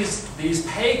when these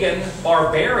pagan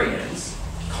barbarians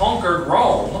conquered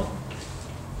Rome,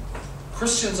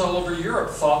 Christians all over Europe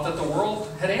thought that the world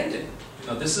had ended. You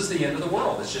know, this is the end of the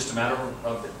world. It's just a matter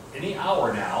of any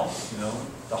hour now. You know,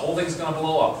 the whole thing's going to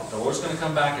blow up. The Lord's going to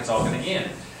come back. It's all going to end.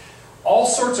 All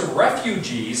sorts of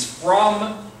refugees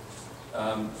from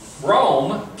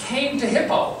Rome came to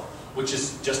Hippo, which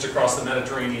is just across the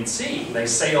Mediterranean Sea. They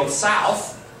sailed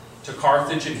south to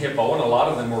Carthage and Hippo, and a lot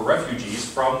of them were refugees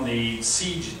from the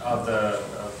siege of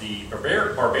the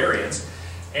barbarians.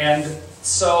 And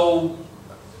so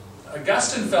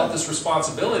Augustine felt this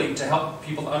responsibility to help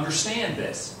people understand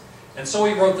this. And so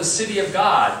he wrote The City of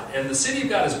God. And The City of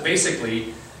God is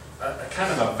basically a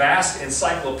kind of a vast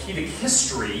encyclopedic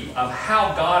history of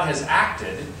how God has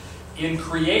acted in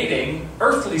creating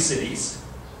earthly cities,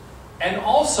 and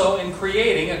also in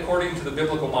creating, according to the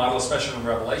biblical model, especially in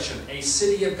Revelation, a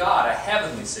city of God, a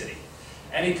heavenly city.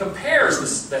 And he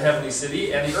compares the heavenly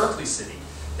city and the earthly city.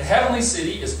 The heavenly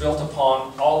city is built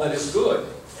upon all that is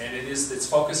good, and its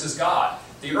focus is God.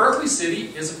 The earthly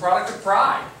city is a product of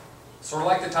pride, sort of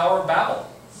like the Tower of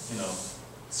Babel. You know,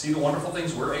 see the wonderful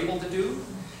things we're able to do?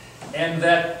 And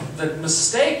that the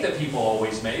mistake that people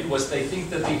always made was they think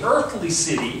that the earthly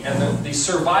city and the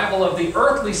survival of the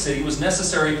earthly city was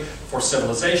necessary for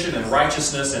civilization and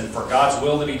righteousness and for God's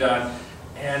will to be done.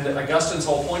 And Augustine's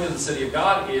whole point of the city of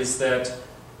God is that,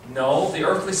 no, the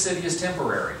earthly city is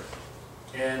temporary.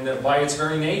 And by its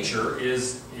very nature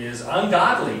is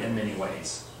ungodly in many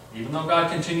ways, even though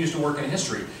God continues to work in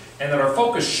history. And that our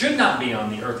focus should not be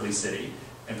on the earthly city,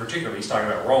 and particularly he's talking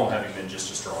about Rome having been just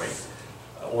destroyed,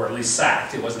 or at least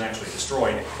sacked. It wasn't actually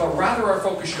destroyed. But rather our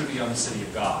focus should be on the city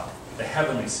of God, the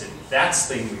heavenly city. That's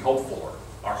the thing we hope for.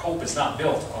 Our hope is not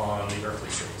built on the earthly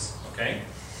cities. Okay?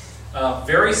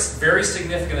 Very, very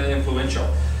significant and influential.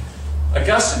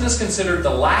 Augustine is considered the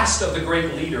last of the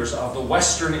great leaders of the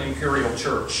Western Imperial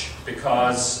Church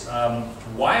because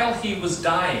while he was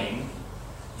dying,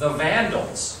 the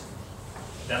Vandals,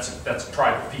 that's a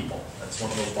tribe of people. That's one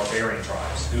of those barbarian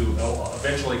tribes who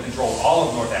eventually controlled all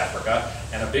of North Africa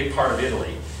and a big part of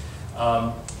Italy.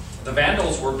 The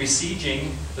Vandals were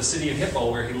besieging the city of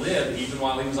Hippo where he lived even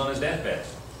while he was on his deathbed.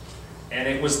 And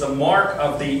it was the mark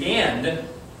of the end,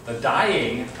 the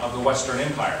dying of the Western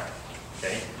Empire.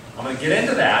 Okay? I'm going to get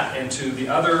into that and to the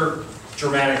other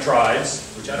Germanic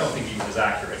tribes, which I don't think even is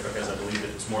accurate because I believe that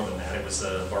it's more than that. It was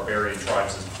the barbarian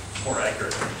tribes is more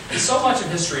accurate. And so much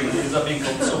of history ends up being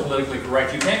so politically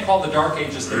correct. You can't call the Dark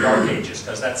Ages the Dark Ages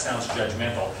because that sounds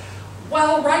judgmental.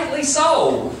 Well, rightly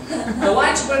so. The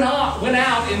lights went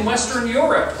out in Western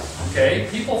Europe. Okay,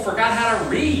 people forgot how to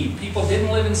read. People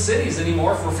didn't live in cities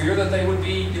anymore for fear that they would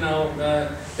be,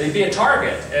 they'd be a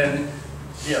target. And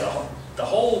yeah, the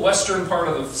whole western part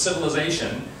of the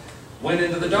civilization went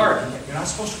into the dark. You're not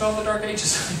supposed to call it the Dark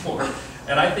Ages anymore.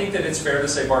 And I think that it's fair to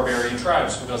say barbarian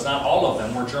tribes because not all of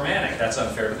them were Germanic. That's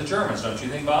unfair to the Germans, don't you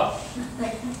think, Bob?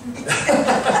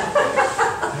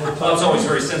 Bob's always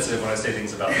very sensitive when I say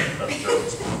things about the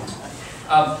Germans.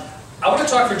 I want to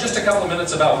talk for just a couple of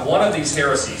minutes about one of these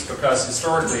heresies because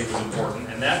historically it was important,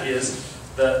 and that is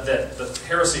the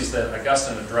heresies that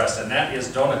Augustine addressed, and that is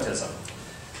Donatism.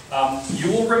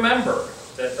 You will remember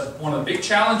that one of the big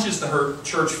challenges the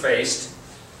church faced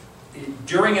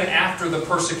during and after the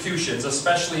persecutions,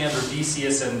 especially under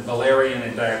Decius and Valerian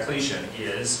and Diocletian,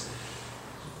 is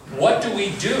what do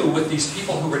we do with these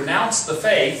people who renounce the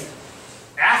faith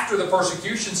after the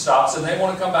persecution stops and they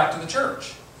want to come back to the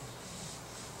church?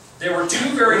 There were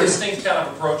two very distinct kind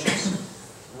of approaches.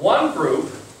 One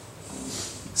group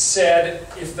said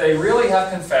if they really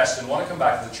have confessed and want to come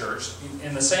back to the church,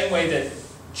 in the same way that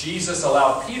Jesus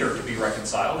allowed Peter to be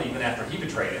reconciled even after he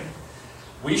betrayed him,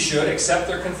 we should accept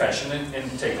their confession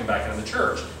and take them back into the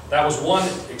church. That was one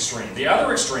extreme. The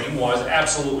other extreme was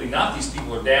absolutely not. These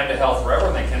people are damned to hell forever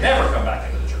and they can never come back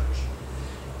into the church.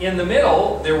 In the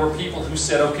middle, there were people who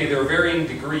said, okay, there are varying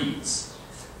degrees.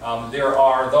 There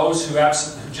are those who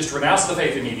just renounce the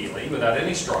faith immediately without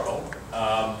any struggle.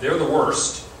 They're the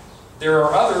worst. There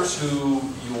are others who,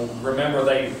 you'll remember,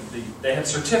 they had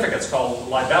certificates called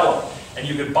libellum, and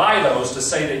you could buy those to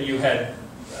say that you had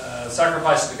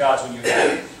sacrificed to the gods when you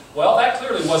had. Well, that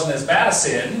clearly wasn't as bad a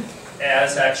sin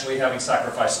as actually having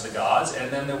sacrificed to the gods.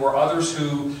 And then there were others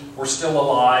who were still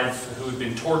alive, who had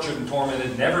been tortured and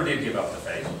tormented, never did give up the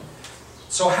faith.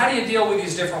 So how do you deal with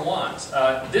these different ones?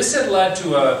 This had led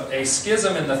to a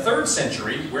schism in the 3rd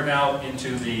century. We're now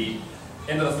into the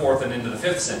end of the 4th and into the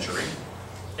 5th century.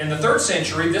 In the 3rd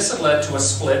century, this had led to a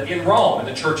split in Rome, in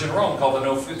the church in Rome, called the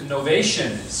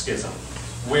Novatian Schism,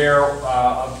 where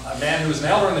a man who was an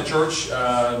elder in the church,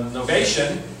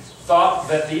 Novatian, thought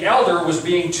that the elder was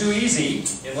being too easy,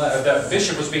 that the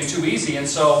bishop was being too easy, and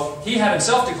so he had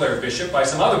himself declared bishop by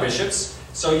some other bishops.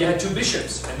 So you had 2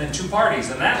 bishops and then 2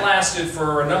 parties, and that lasted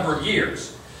for a number of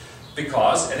years.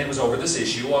 Because, and it was over this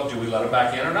issue of do we let them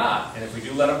back in or not? And if we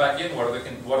do let them back in,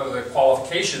 what are the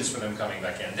qualifications for them coming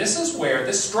back in? This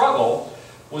struggle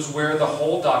was where the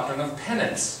whole doctrine of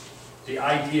penance, the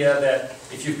idea that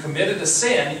if you've committed a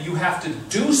sin, you have to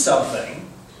do something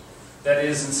that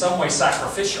is in some way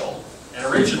sacrificial. And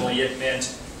originally it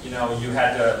meant, you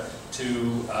had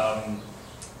to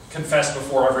confess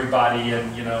before everybody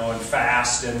and, and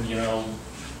fast and,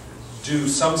 do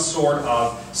some sort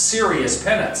of serious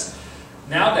penance.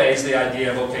 Nowadays, the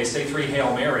idea of, okay, say 3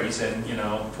 Hail Marys and,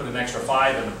 put an extra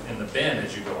 5 in the bin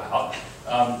as you go out,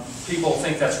 people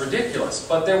think that's ridiculous.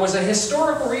 But there was a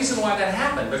historical reason why that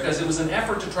happened, because it was an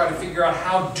effort to try to figure out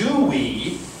how do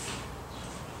we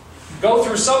go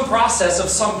through some process of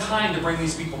some kind to bring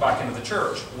these people back into the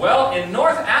church. Well, in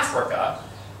North Africa,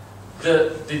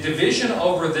 the division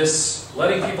over this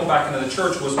letting people back into the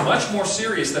church was much more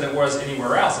serious than it was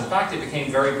anywhere else. In fact, it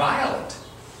became very violent.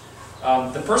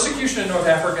 The persecution in North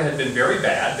Africa had been very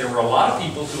bad. There were a lot of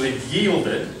people who had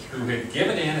yielded, who had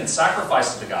given in and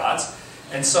sacrificed to the gods.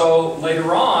 And so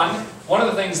later on, one of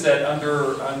the things that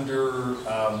under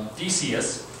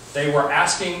Decius, they were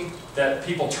asking that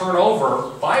people turn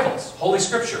over Bibles, Holy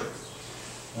Scripture.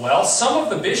 Well, some of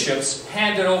the bishops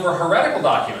handed over heretical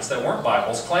documents that weren't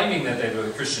Bibles, claiming that they were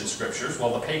the Christian Scriptures.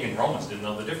 Well, the pagan Romans didn't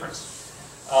know the difference.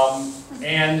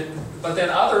 But then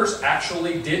others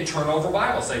actually did turn over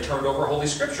Bibles. They turned over Holy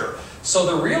Scripture. So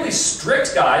the really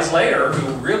strict guys later,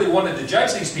 who really wanted to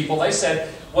judge these people, they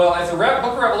said, well, if the book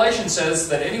of Revelation says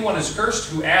that anyone is cursed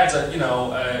who adds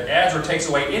or takes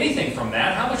away anything from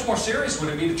that, how much more serious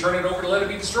would it be to turn it over to let it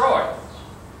be destroyed?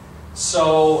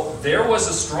 So there was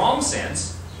a strong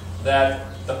sense that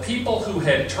the people who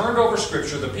had turned over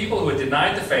Scripture, the people who had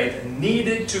denied the faith,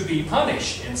 needed to be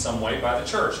punished in some way by the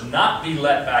church, not be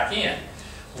let back in.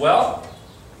 Well,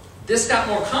 this got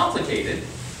more complicated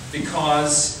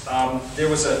because there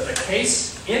was a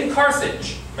case in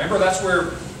Carthage. Remember, that's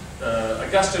where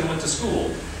Augustine went to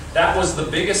school. That was the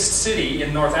biggest city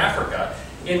in North Africa.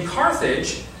 In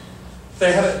Carthage,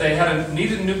 they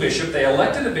needed a new bishop. They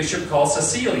elected a bishop called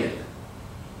Cecilian.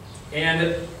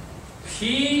 And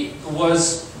he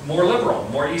was more liberal,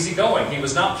 more easygoing. He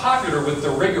was not popular with the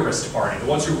rigorist party, the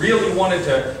ones who really wanted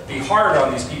to be hard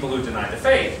on these people who denied the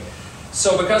faith.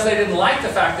 So because they didn't like the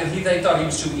fact that they thought he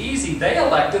was too easy, they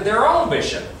elected their own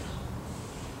bishop,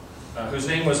 whose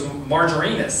name was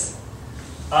Margarinus.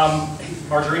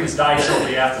 Margarinus died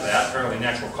shortly after that, apparently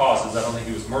natural causes. I don't think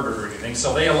he was murdered or anything.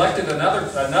 So they elected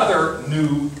another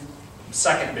new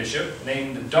second bishop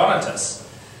named Donatus.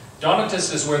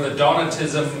 Donatus is where the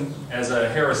Donatism as a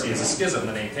heresy, as a schism,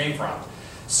 the name came from.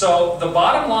 So the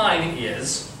bottom line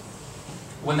is,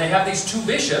 when they have these 2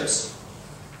 bishops,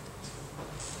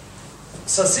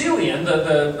 Cecilian,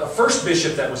 the first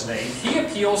bishop that was named, he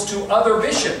appeals to other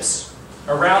bishops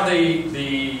around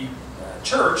the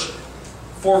church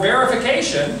for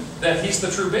verification that he's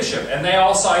the true bishop, and they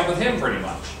all side with him pretty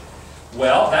much.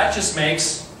 Well, that just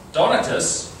makes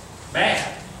Donatus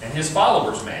mad, and his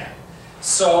followers mad.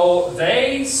 So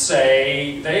they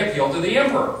appeal to the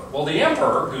emperor. Well, the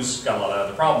emperor, who's got a lot of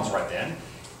other problems right then,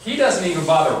 he doesn't even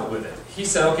bother with it. He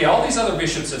said, okay, all these other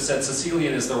bishops have said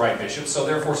Cecilian is the right bishop, so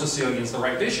therefore Cecilian's the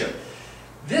right bishop.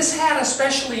 This had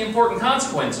especially important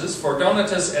consequences for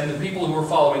Donatus and the people who were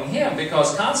following him,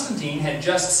 because Constantine had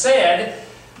just said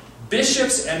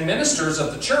bishops and ministers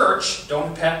of the church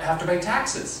don't have to pay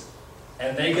taxes.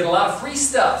 And they get a lot of free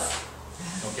stuff.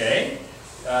 Okay?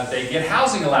 They get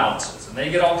housing allowances, and they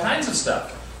get all kinds of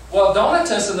stuff. Well,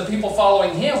 Donatus and the people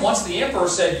following him, once the emperor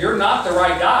said, you're not the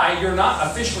right guy, you're not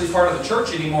officially part of the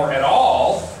church anymore at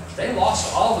all, they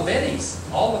lost all the bennies,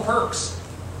 all the perks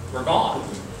were gone.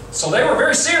 So they were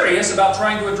very serious about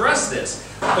trying to address this.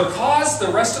 Because the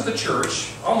rest of the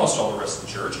church, almost all the rest of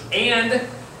the church, and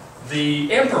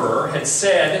the emperor had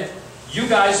said, you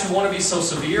guys who want to be so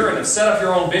severe and have set up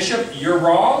your own bishop, you're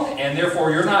wrong, and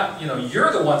therefore you're not,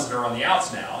 you're the ones that are on the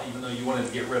outs now, even though you wanted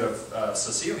to get rid of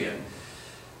Cecilian.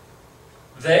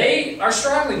 They are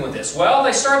struggling with this. Well,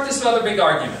 they start this other big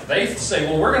argument. They say,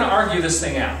 well, we're going to argue this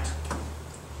thing out.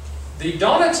 The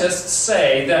Donatists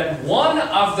say that one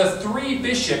of the three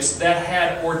bishops that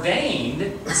had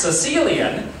ordained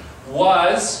Cecilian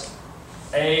was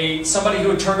somebody who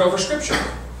had turned over Scripture.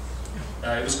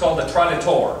 It was called the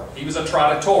traditor. He was a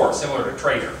traditor, similar to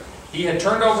traitor. He had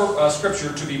turned over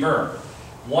Scripture to be burned.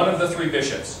 One of the three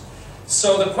bishops.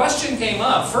 So the question came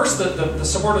up. First, the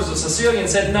supporters of Cecilian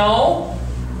said, no,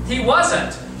 he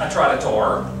wasn't a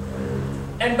traditor.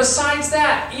 And besides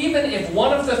that, even if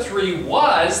one of the three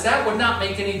was, that would not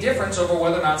make any difference over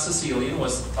whether or not Cecilian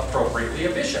was appropriately a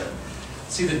bishop.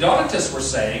 See, the Donatists were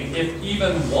saying, if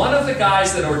even one of the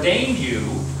guys that ordained you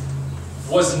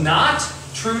was not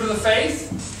true to the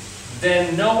faith,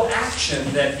 then no action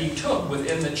that he took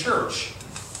within the church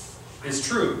is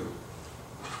true.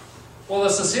 Well, the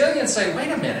Cecilians say,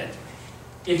 wait a minute.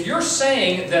 If you're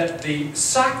saying that the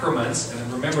sacraments,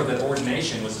 and remember that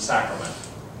ordination was a sacrament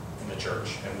in the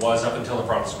church, and was up until the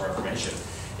Protestant Reformation.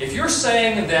 If you're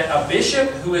saying that a bishop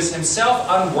who is himself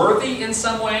unworthy in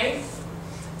some way,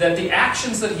 that the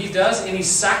actions that he does, any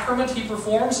sacrament he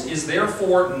performs, is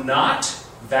therefore not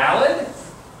valid,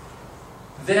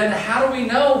 then how do we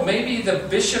know maybe the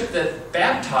bishop that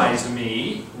baptized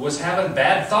me was having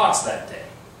bad thoughts that day?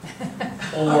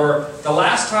 Or the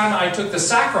last time I took the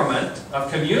sacrament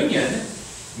of communion,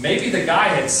 maybe the guy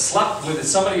had slept with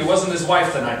somebody who wasn't his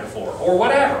wife the night before, or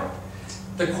whatever.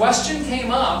 The question came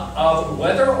up of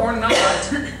whether or not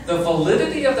the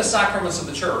validity of the sacraments of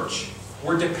the church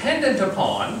were dependent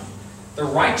upon the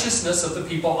righteousness of the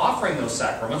people offering those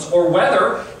sacraments, or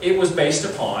whether it was based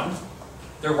upon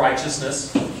the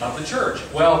righteousness of the church.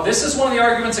 Well, this is one of the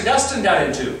arguments Augustine got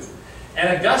into.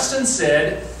 And Augustine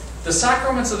said, the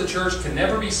sacraments of the church can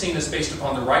never be seen as based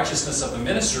upon the righteousness of the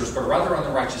ministers, but rather on the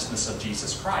righteousness of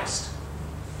Jesus Christ.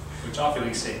 Which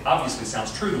obviously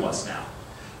sounds true to us now.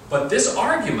 But this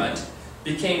argument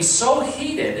became so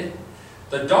heated,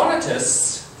 the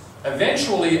Donatists,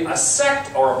 eventually a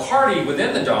sect or a party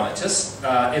within the Donatists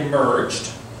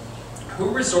emerged, who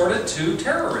resorted to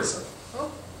terrorism.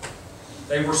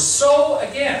 They were so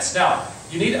against. Now,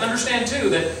 you need to understand too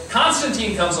that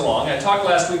Constantine comes along. I talked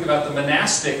last week about the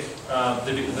monastic,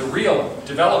 the real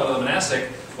development of the monastic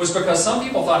was because some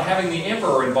people thought having the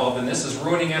emperor involved in this is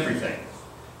ruining everything.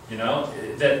 You know,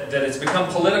 that it's become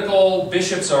political.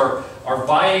 Bishops are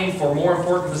vying for more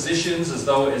important positions as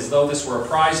though this were a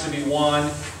prize to be won.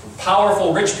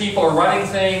 Powerful, rich people are running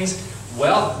things.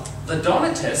 Well, the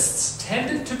Donatists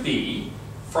tended to be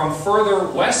from further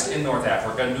west in North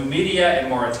Africa, Numidia and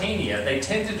Mauritania. They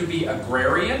tended to be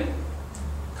agrarian,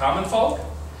 common folk,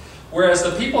 whereas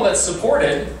the people that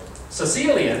supported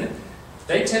Cecilian,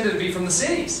 they tended to be from the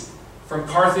cities, from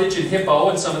Carthage and Hippo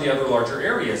and some of the other larger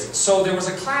areas. So there was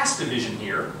a class division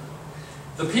here.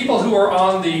 The people who are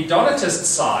on the Donatist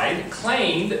side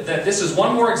claimed that this is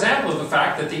one more example of the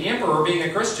fact that the emperor, being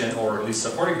a Christian, or at least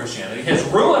supporting Christianity, has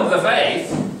ruined the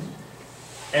faith,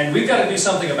 and we've got to do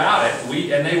something about it.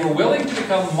 And they were willing to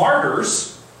become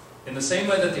martyrs in the same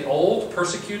way that the old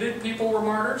persecuted people were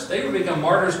martyrs. They would become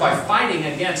martyrs by fighting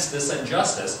against this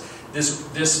injustice,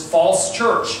 this false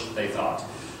church, they thought.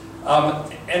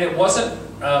 And it wasn't,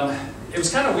 it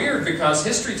was kind of weird because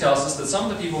history tells us that some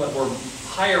of the people that were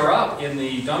higher up in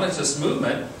the Donatist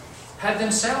movement had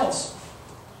themselves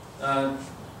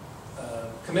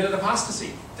committed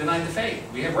apostasy, denied the faith.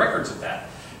 We have records of that.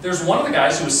 There's one of the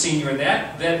guys who was senior in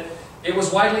that it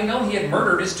was widely known he had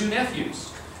murdered his 2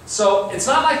 nephews. So it's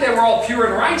not like they were all pure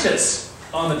and righteous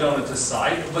on the Donatist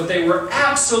side, but they were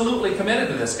absolutely committed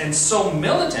to this, and so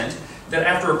militant that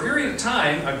after a period of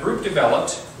time, a group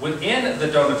developed within the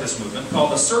Donatist movement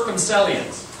called the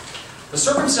Circumcellions. The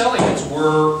Circumcellions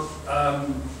were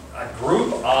a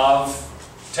group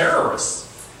of terrorists.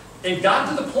 It got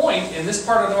to the point in this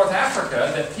part of North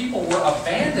Africa that people were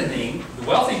abandoning, the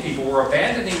wealthy people were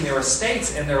abandoning their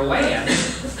estates and their land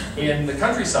in the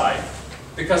countryside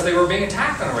because they were being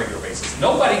attacked on a regular basis.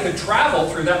 Nobody could travel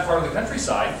through that part of the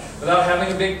countryside without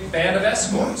having a big band of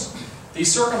escorts.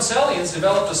 These Circumcellions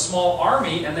developed a small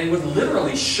army, and they would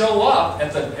literally show up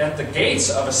at the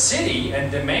gates of a city and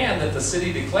demand that the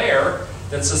city declare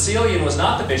that Cecilian was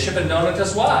not the bishop and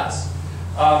Donatus was.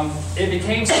 It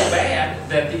became so bad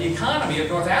that the economy of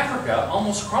North Africa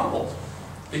almost crumbled.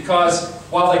 Because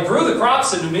while they grew the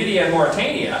crops in Numidia and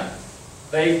Mauritania,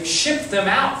 they shipped them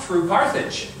out through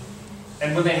Carthage.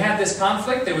 And when they had this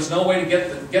conflict, there was no way to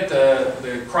get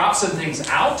the crops and things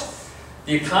out.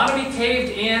 The economy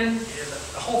caved in.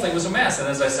 The whole thing was a mess. And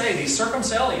as I say, these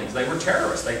Circumcellions, they were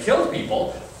terrorists. They killed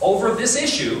people over this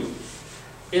issue.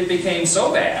 It became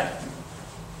so bad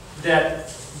that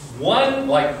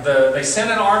they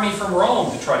sent an army from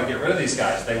Rome to try to get rid of these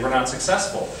guys. They were not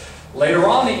successful. Later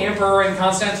on, the emperor in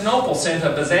Constantinople sent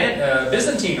a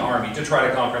Byzantine army to try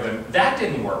to conquer them. That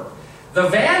didn't work. The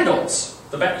Vandals,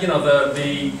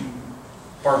 the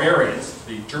Barbarians,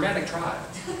 the Germanic tribe,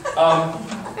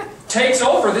 takes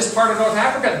over this part of North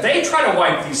Africa. They try to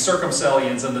wipe these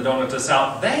Circumcellions and the Donatists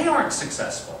out. They aren't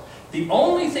successful. The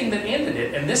only thing that ended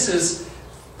it, and this is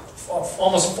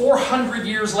almost 400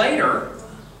 years later,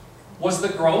 was the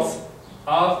growth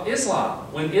of Islam.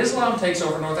 When Islam takes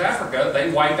over North Africa,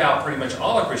 they wipe out pretty much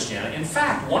all of Christianity. In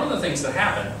fact, one of the things that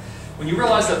happened, when you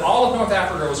realize that all of North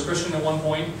Africa was Christian at one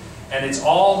point, and it's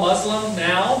all Muslim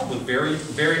now, with very,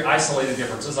 very isolated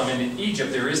differences. I mean, in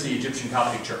Egypt, there is the Egyptian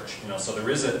Coptic Church. So there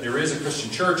is a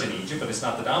Christian church in Egypt, but it's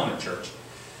not the dominant church.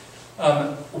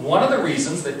 One of the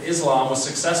reasons that Islam was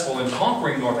successful in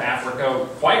conquering North Africa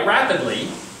quite rapidly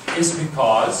is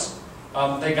because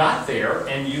they got there,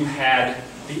 and you had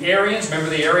the Arians. Remember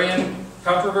the Arian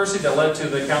controversy that led to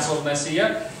the Council of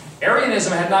Nicaea?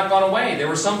 Arianism had not gone away. There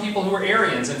were some people who were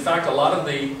Arians. In fact, a lot of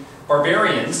the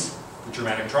barbarians, the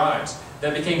Germanic tribes,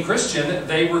 that became Christian,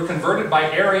 they were converted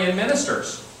by Arian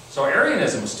ministers. So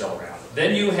Arianism was still around.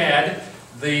 Then you had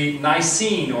the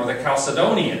Nicene or the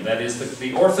Chalcedonian, that is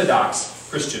the Orthodox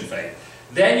Christian faith.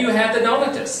 Then you had the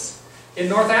Donatists. In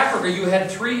North Africa, you had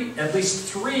at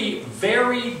least three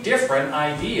very different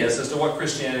ideas as to what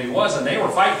Christianity was, and they were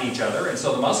fighting each other. And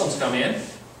so the Muslims come in,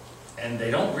 and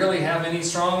they don't really have any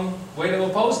strong way to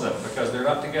oppose them because they're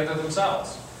not together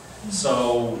themselves.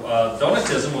 So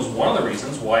Donatism was one of the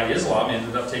reasons why Islam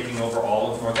ended up taking over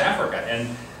all of North Africa.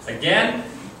 And again,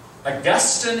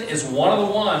 Augustine is one of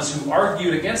the ones who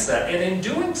argued against that. And in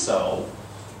doing so,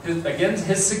 again,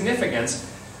 his significance,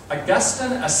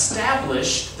 Augustine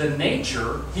established the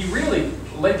nature, he really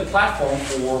laid the platform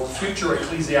for future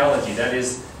ecclesiology. That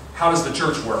is, how does the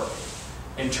church work?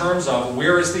 In terms of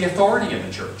where is the authority in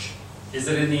the church? Is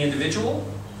it in the individual?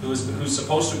 Who's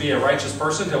supposed to be a righteous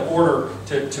person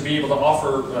to be able to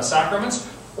offer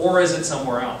sacraments, or is it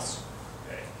somewhere else?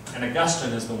 Okay. And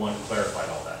Augustine is the one who clarified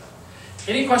all that.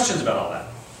 Any questions about all that?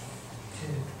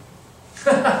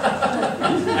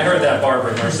 I heard that,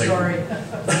 Barbara. Sorry.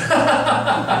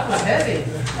 That was heavy.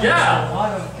 Yeah.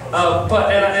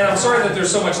 And I'm sorry that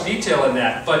there's so much detail in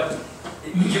that, but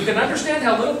you can understand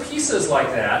how little pieces like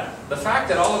that, the fact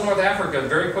that all of North Africa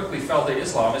very quickly fell to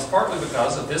Islam, is partly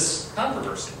because of this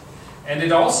controversy. And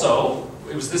it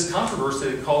was this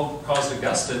controversy that caused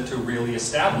Augustine to really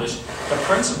establish the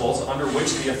principles under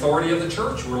which the authority of the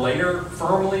church were later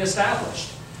firmly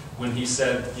established. When he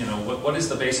said, what is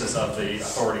the basis of the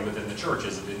authority within the church?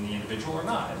 Is it in the individual or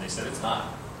not? And they said it's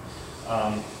not.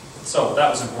 So that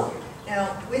was important.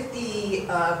 Now, with the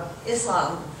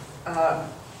Islam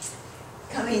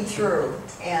coming through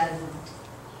and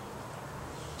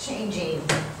changing,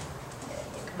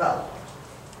 well,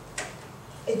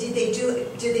 did they do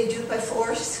it by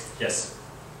force? Yes.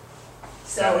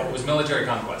 So it was military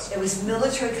conquest. It was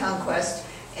military conquest,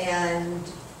 and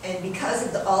because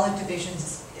of all the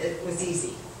divisions, it was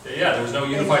easy. Yeah, there was no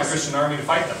unified Christian army to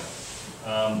fight them.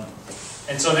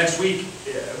 And so next week,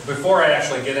 before I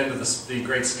actually get into the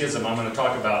Great Schism, I'm going to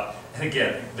talk about, and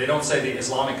again, they don't say the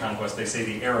Islamic conquest, they say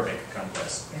the Arabic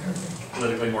conquest.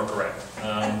 Politically more correct.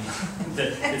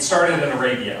 It started in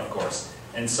Arabia, of course.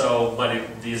 And so,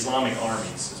 but the Islamic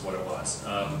armies is what it was.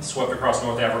 Swept across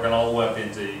North Africa and all the way up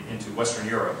into Western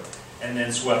Europe. And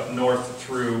then swept north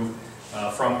through,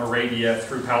 from Arabia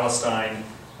through Palestine,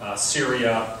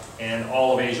 Syria, and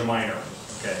all of Asia Minor.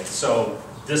 Okay, so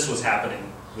this was happening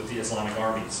with the Islamic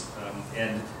armies.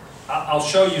 And I'll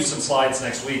show you some slides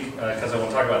next week because I want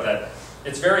to talk about that.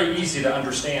 It's very easy to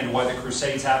understand why the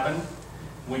Crusades happened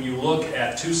when you look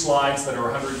at two slides that are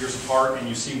 100 years apart and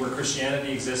you see where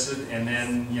Christianity existed, and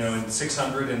then in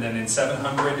 600 and then in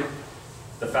 700,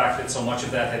 the fact that so much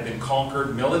of that had been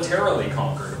conquered, militarily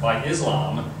conquered by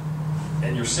Islam.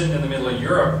 And you're sitting in the middle of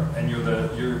Europe, and you're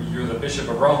the Bishop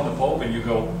of Rome, the Pope, and you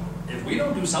go, if we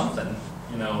don't do something,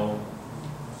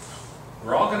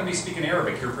 we're all going to be speaking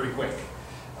Arabic here pretty quick.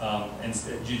 And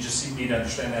you just need to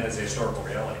understand that as a historical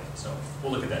reality. So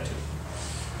we'll look at that too.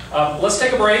 Let's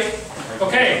take a break.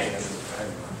 Okay.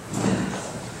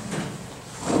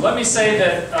 Let me say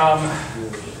that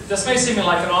this may seem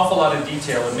like an awful lot of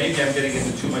detail, and maybe I'm getting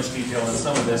into too much detail in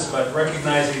some of this, but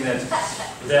recognizing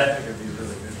that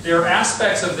there are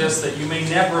aspects of this that you may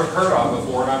never have heard of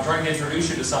before, and I'm trying to introduce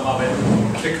you to some of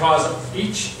it, because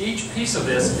each piece of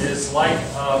this is like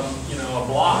a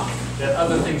block that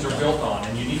other things are built on,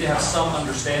 and you need to have some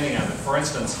understanding of it. For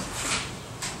instance,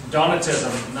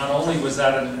 Donatism, not only was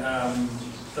that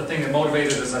the thing that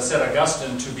motivated, as I said,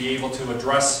 Augustine to be able to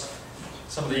address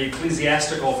some of the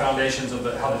ecclesiastical foundations of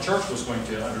how the church was going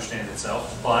to understand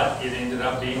itself, but it ended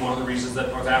up being one of the reasons that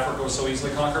North Africa was so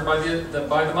easily conquered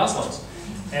by the Muslims.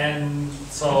 And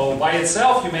so by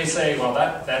itself you may say, well,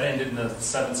 that ended in the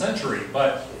 7th century,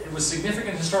 but it was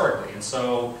significant historically, and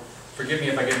so forgive me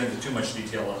if I get into too much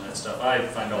detail on that stuff. I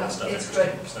find all this stuff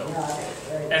interesting. So.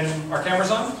 And our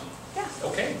camera's on? Yeah.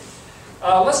 Okay.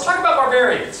 Let's talk about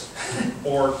barbarians,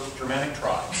 or Germanic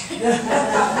tribes.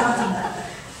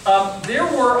 There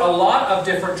were a lot of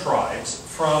different tribes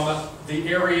from the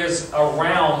areas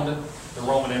around the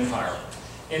Roman Empire.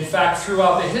 In fact,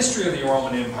 throughout the history of the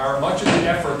Roman Empire, much of the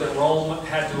effort that Rome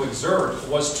had to exert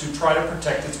was to try to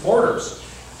protect its borders.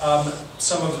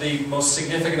 Some of the most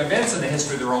significant events in the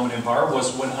history of the Roman Empire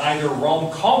was when either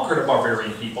Rome conquered a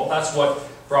barbarian people. That's what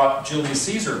brought Julius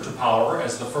Caesar to power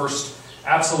as the first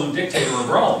absolute dictator of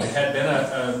Rome. It had been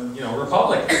a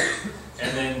republic.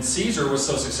 And then Caesar was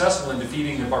so successful in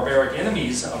defeating the barbaric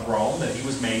enemies of Rome that he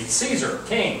was made Caesar,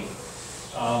 king.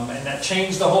 And that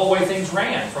changed the whole way things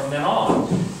ran from then on.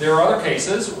 There are other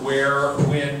cases where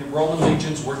when Roman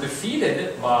legions were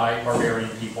defeated by barbarian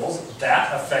peoples,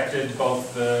 that affected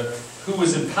both who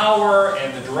was in power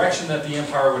and the direction that the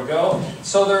empire would go.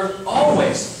 So there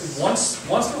always, once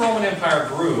the Roman Empire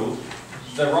grew,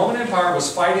 the Roman Empire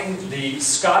was fighting the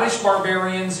Scottish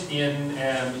barbarians in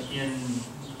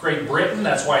Great Britain.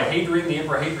 That's why Hadrian, the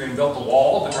Emperor Hadrian, built the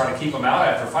wall to try to keep them out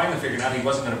after finally figuring out he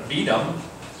wasn't going to beat them.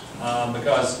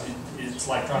 Because it's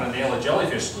like trying to nail a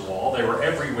jellyfish to the wall. They were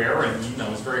everywhere, and it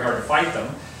was very hard to fight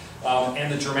them.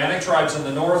 And the Germanic tribes in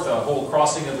the north, a whole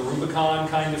crossing of the Rubicon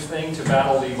kind of thing to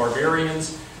battle the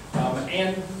barbarians,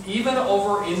 and even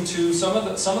over into some of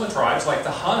the tribes, like the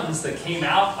Huns, that came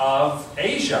out of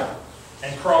Asia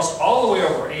and crossed all the way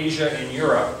over Asia and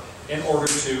Europe in order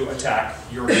to attack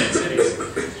European cities.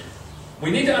 We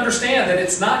need to understand that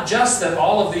it's not just that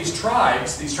all of these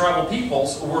tribes, these tribal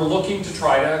peoples, were looking to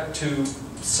try to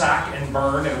sack and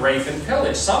burn and rape and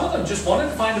pillage. Some of them just wanted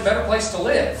to find a better place to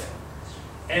live.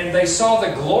 And they saw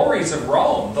the glories of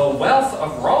Rome, the wealth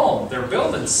of Rome. They're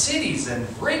building cities and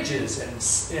bridges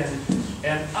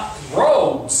and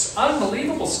roads,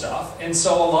 unbelievable stuff. And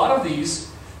so a lot of these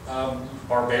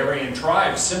barbarian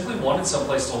tribes simply wanted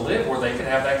someplace to live where they could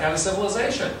have that kind of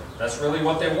civilization. That's really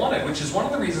what they wanted, which is one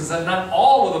of the reasons that not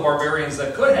all of the barbarians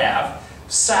that could have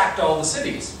sacked all the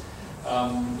cities.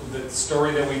 The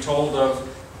story that we told of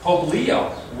Pope Leo,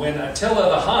 when Attila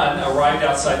the Hun arrived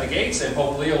outside the gates and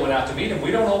Pope Leo went out to meet him,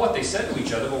 we don't know what they said to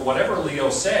each other, but whatever Leo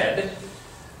said,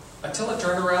 Attila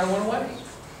turned around and went away.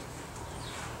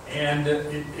 And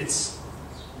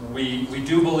we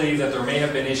do believe that there may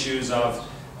have been issues of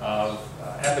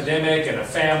epidemic and a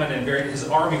famine, and his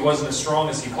army wasn't as strong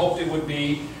as he hoped it would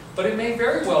be. But it may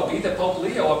very well be that Pope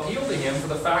Leo appealed to him for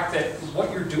the fact that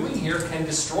what you're doing here can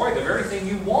destroy the very thing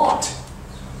you want.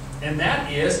 And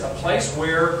that is a place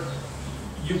where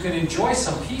you can enjoy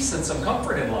some peace and some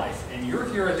comfort in life. And you're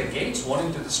here at the gates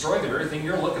wanting to destroy the very thing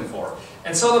you're looking for.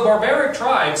 And so the barbaric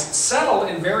tribes settled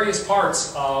in various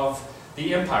parts of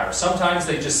the empire. Sometimes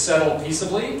they just settled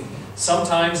peaceably.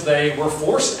 Sometimes they were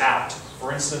forced out.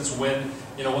 For instance, when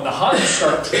the Huns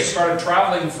started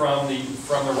traveling from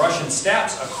the Russian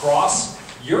steppes across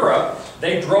Europe,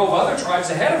 they drove other tribes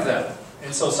ahead of them.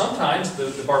 And so sometimes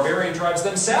the barbarian tribes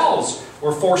themselves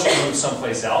were forced to move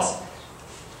someplace else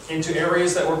into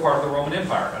areas that were part of the Roman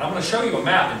Empire. And I'm going to show you a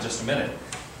map in just a minute.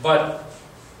 But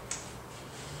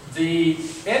the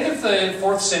end of the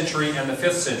 4th century and the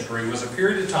 5th century was a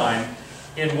period of time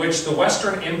in which the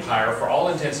Western Empire, for all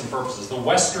intents and purposes, the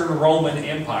Western Roman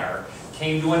Empire,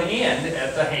 came to an end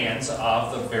at the hands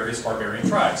of the various barbarian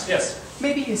tribes. Yes?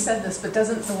 Maybe you said this, but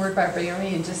doesn't the word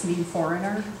barbarian just mean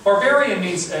foreigner? Barbarian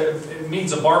means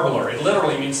a barbler. It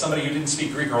literally means somebody who didn't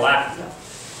speak Greek or Latin. Yeah.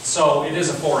 So it is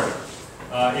a foreigner.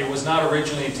 It was not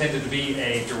originally intended to be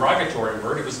a derogatory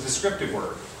word. It was a descriptive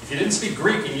word. If you didn't speak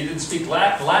Greek and you didn't speak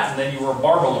Latin, then you were a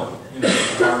barbler.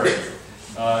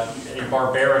 A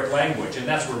barbaric language. And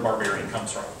that's where barbarian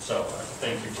comes from. So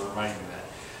thank you for reminding me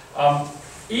of that.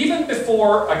 Even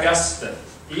before Augustine,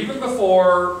 even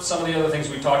before some of the other things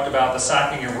we talked about, the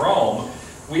sacking of Rome,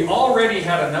 we already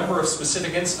had a number of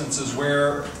specific instances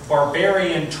where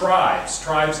barbarian tribes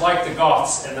like the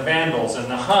Goths and the Vandals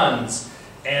and the Huns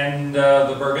and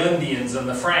the Burgundians and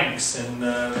the Franks and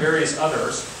various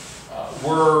others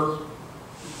were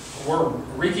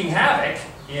wreaking havoc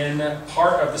in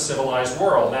part of the civilized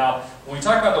world. Now, when we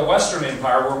talk about the Western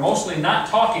Empire, we're mostly not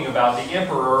talking about the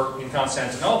emperor in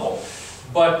Constantinople.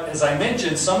 But as I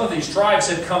mentioned, some of these tribes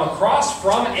had come across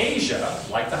from Asia,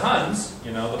 like the Huns,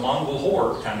 the Mongol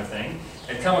horde kind of thing,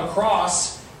 had come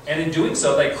across And in doing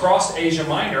so, they crossed Asia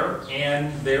Minor,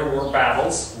 and there were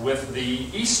battles with the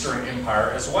Eastern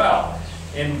Empire as well.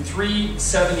 In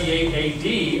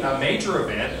 378 AD, a major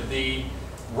event, the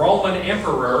Roman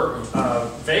Emperor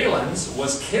Valens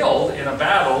was killed in a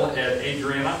battle at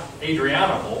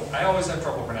Adrianople. I always have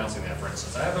trouble pronouncing that, for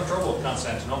instance. I have no trouble with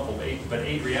Constantinople, but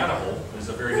Adrianople is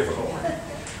a very difficult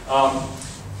one.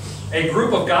 A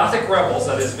group of Gothic rebels,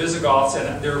 that is Visigoths,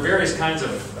 and there were various kinds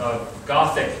of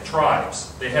Gothic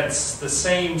tribes. They had the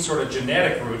same sort of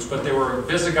genetic roots, but there were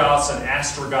Visigoths and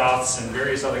Ostrogoths and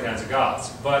various other kinds of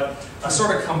Goths. But a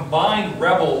sort of combined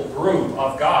rebel group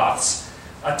of Goths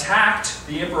attacked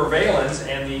the Emperor Valens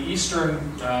and the Eastern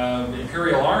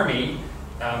Imperial Army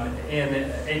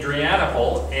in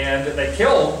Adrianople, and they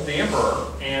killed the emperor,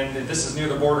 and this is near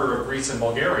the border of Greece and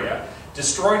Bulgaria,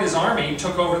 destroyed his army,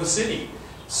 took over the city.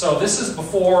 So this is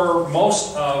before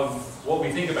most of what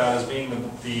we think about as being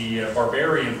the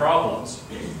barbarian problems.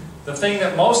 The thing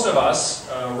that most of us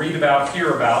read about,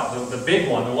 hear about, the big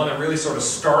one, the one that really sort of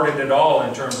started it all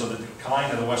in terms of the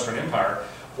decline of the Western Empire,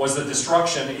 was the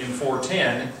destruction in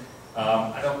 410.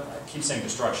 I keep saying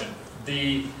destruction.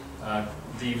 The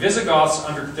Visigoths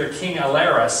under their king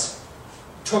Alaris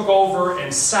took over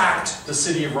and sacked the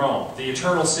city of Rome, the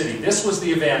Eternal City. This was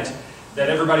the event that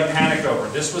everybody panicked over.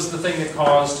 This was the thing that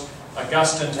caused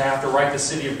Augustine to have to write the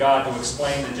City of God to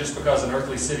explain that just because an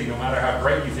earthly city, no matter how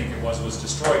great you think it was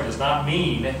destroyed, does not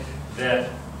mean that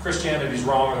Christianity is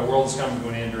wrong or the world is coming to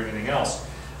an end or anything else.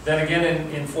 Then again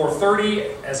in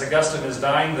 430, as Augustine is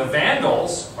dying, the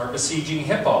Vandals are besieging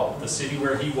Hippo, the city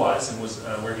where he was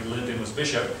and where he lived and was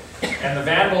bishop. And the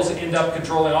Vandals end up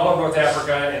controlling all of North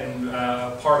Africa and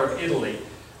part of Italy.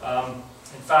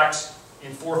 In fact,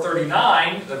 in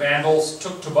 439, the Vandals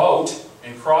took to boat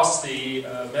and crossed the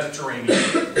Mediterranean.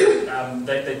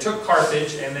 They took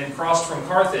Carthage and then crossed from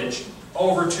Carthage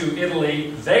over to Italy.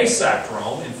 They sacked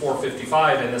Rome in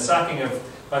 455, and the sacking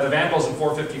by the Vandals in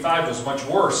 455 was much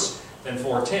worse than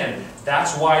 410.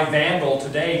 That's why Vandal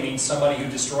today means somebody who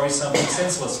destroys something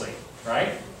senselessly,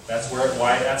 right? That's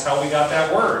how we got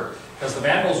that word. Because the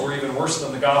Vandals were even worse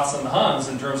than the Goths and the Huns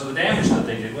in terms of the damage that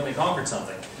they did when they conquered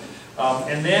something.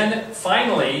 And then,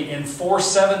 finally, in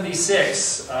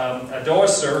 476,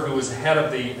 Odoacer, who was head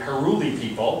of the Heruli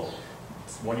people,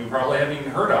 one you probably haven't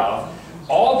even heard of,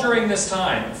 all during this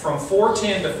time, from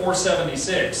 410 to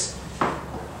 476,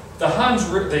 the Huns,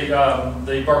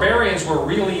 the barbarians were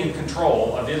really in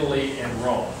control of Italy and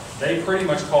Rome. They pretty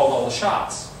much called all the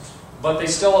shots. But they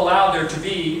still allowed there to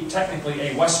be, technically,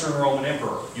 a Western Roman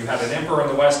emperor. You had an emperor in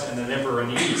the west and an emperor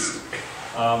in the east.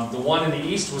 The one in the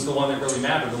east was the one that really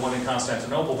mattered, the one in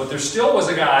Constantinople. But there still was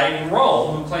a guy in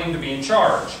Rome who claimed to be in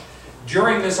charge.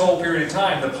 During this whole period of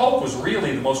time, the Pope was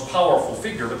really the most powerful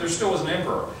figure, but there still was an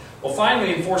emperor. Well,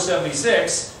 finally, in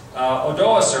 476,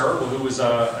 Odoacer, who was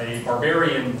a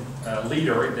barbarian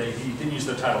leader, he didn't use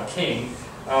the title king,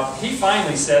 he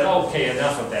finally said, okay,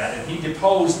 enough of that, and he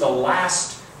deposed the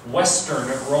last Western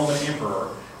Roman emperor,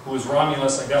 who was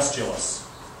Romulus Augustulus.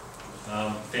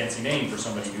 Fancy name for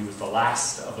somebody who was the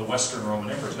last of the Western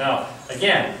Roman emperors. Now,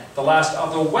 again, the last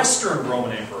of the Western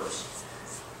Roman emperors.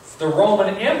 The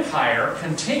Roman Empire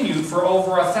continued for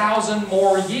over 1,000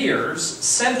 more years,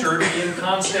 centered in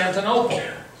Constantinople.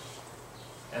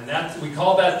 And that, we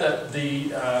call that the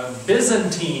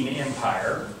Byzantine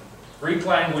Empire. Greek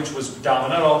language was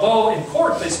dominant, although in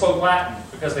court they spoke Latin,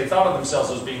 because they thought of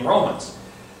themselves as being Romans.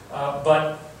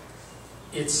 But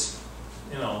it's,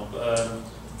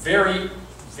 very,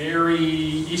 very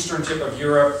eastern tip of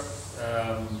Europe.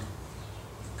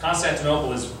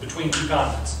 Constantinople is between two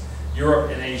continents, Europe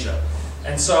and Asia.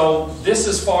 And so this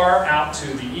is far out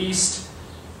to the east.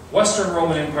 Western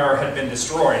Roman Empire had been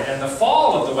destroyed, and the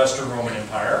fall of the Western Roman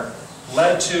Empire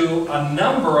led to a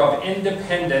number of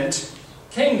independent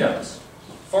kingdoms.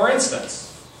 For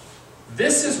instance,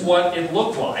 this is what it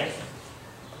looked like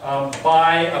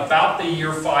by about the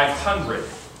year 500.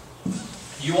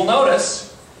 You will notice,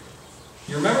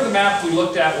 you remember the map we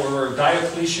looked at where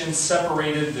Diocletian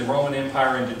separated the Roman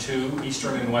Empire into two,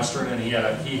 Eastern and Western, and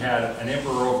he had an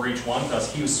emperor over each one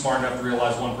because he was smart enough to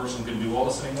realize one person couldn't do all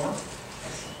this anymore?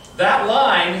 That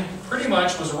line pretty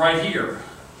much was right here.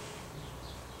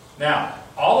 Now,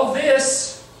 all of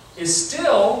this is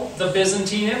still the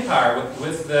Byzantine Empire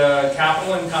with the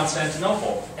capital in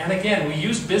Constantinople. And again, we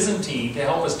use Byzantine to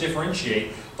help us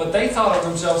differentiate, but they thought of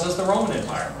themselves as the Roman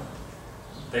Empire.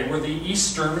 They were the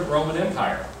Eastern Roman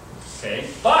Empire. Okay?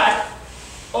 But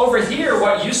over here,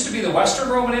 what used to be the Western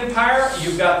Roman Empire,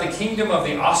 you've got the kingdom of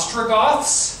the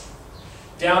Ostrogoths.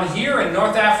 Down here in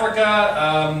North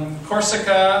Africa,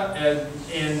 Corsica, and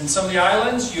in some of the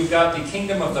islands, you've got the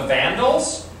kingdom of the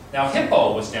Vandals. Now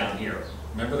Hippo was down here.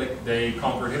 Remember they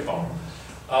conquered Hippo.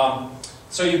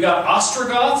 So you've got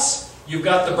Ostrogoths, you've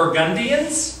got the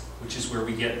Burgundians, which is where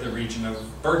we get the region of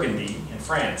Burgundy in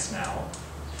France now.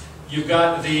 You've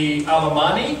got the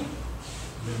Alemanni.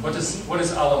 What does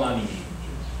Alemanni mean?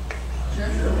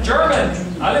 German.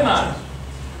 Alemann.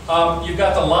 You've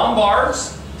got the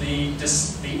Lombards,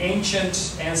 the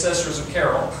ancient ancestors of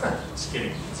Carol. Just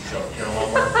kidding. It's a joke. Carol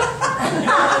Lombard. You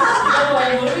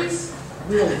know old movies?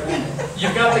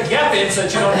 You've got the Gepids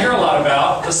that you don't hear a lot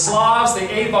about, the Slavs,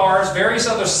 the Avars, various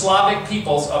other Slavic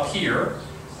peoples up here,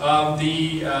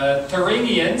 the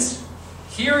Thuringians.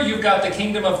 Here you've got the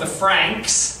kingdom of the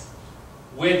Franks,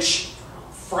 which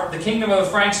the kingdom of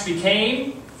the Franks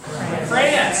became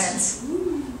France.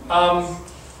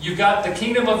 You've got the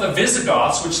kingdom of the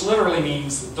Visigoths, which literally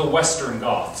means the Western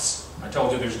Goths. I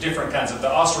told you there's different kinds of the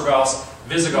Ostrogoths,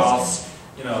 Visigoths,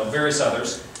 various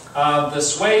others. The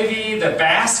Suevi, the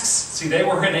Basques, see, they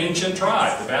were an ancient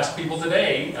tribe. The Basque people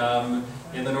today,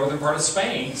 in the northern part of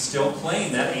Spain, still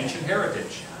claim that ancient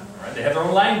heritage. Right? They have their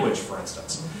own language, for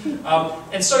instance.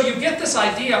 And so you get this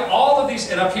idea, all of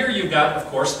these, and up here you've got, of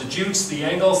course, the Jutes, the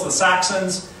Angles, the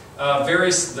Saxons,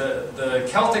 the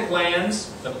Celtic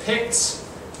lands, the Picts,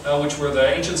 which were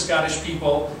the ancient Scottish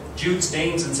people, Jutes,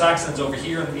 Danes, and Saxons over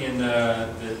here in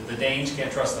the Danes. You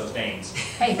can't trust those Danes.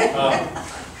 Hey.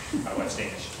 My wife's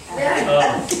Danish.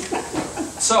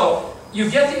 So you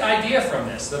get the idea from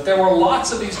this, that there were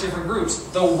lots of these different groups.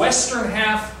 The western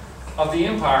half of the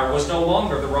empire was no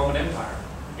longer the Roman Empire.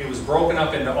 It was broken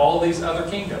up into all these other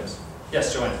kingdoms.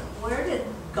 Yes, Joanna? Where did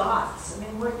Goths,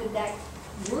 where did that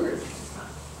word come from?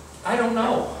 I don't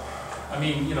know.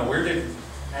 Where did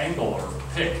Angle or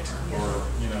Pict or,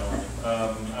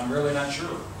 I'm really not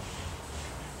sure.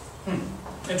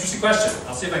 Interesting question.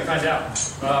 I'll see if I can find out.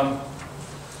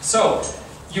 So,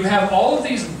 you have all of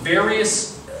these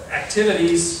various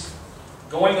activities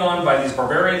going on by these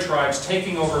barbarian tribes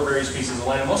taking over various pieces of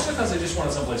land, mostly because they just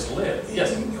wanted someplace to live.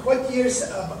 Yes? What years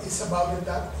is about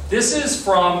that? This is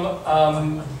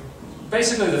from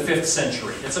basically the 5th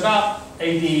century. It's about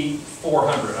AD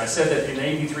 400. I said that in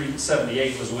AD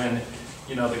 378 was when,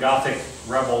 the Gothic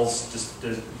rebels just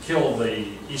killed the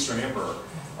Eastern Emperor.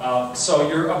 So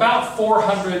you're about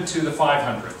 400 to the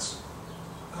 500s.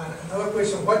 Another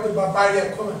question, what did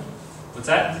barbarian come in? What's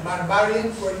that?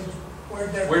 Barbarian,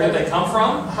 where did they come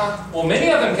from? Well,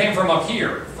 many of them came from up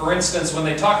here. For instance, when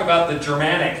they talk about the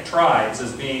Germanic tribes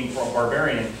as being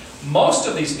barbarian, most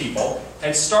of these people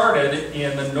had started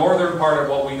in the northern part of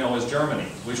what we know as Germany,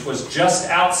 which was just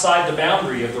outside the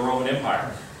boundary of the Roman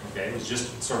Empire. Okay, it was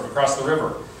just sort of across the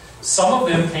river. Some of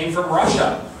them came from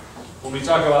Russia. When we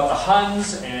talk about the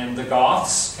Huns and the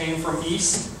Goths came from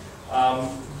east.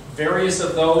 Various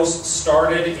of those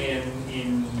started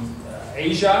in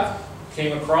Asia,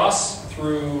 came across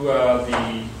through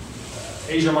the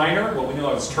Asia Minor, what we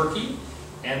know as Turkey,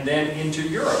 and then into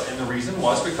Europe. And the reason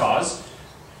was because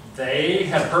they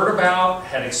had heard about,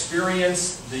 had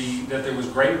experienced that there was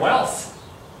great wealth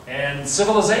and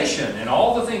civilization and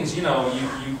all the things. You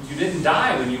didn't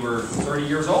die when you were 30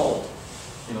 years old.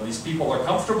 These people are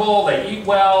comfortable, they eat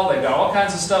well, they've got all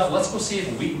kinds of stuff. Let's go see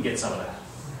if we can get some of that.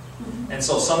 And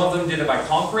so some of them did it by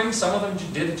conquering, some of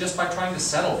them did it just by trying to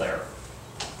settle there.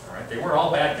 All right, they weren't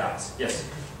all bad guys. Yes?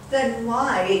 Then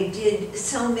why did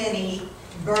so many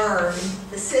burn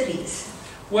the cities?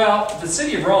 Well, the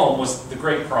city of Rome was the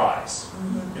great prize,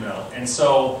 and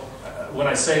so when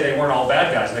I say they weren't all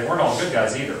bad guys, they weren't all good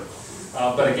guys either.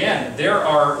 But again,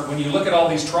 when you look at all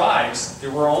these tribes,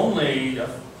 there were only a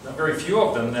very few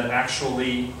of them that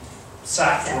actually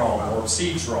sacked Rome or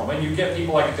besieged Rome. And you get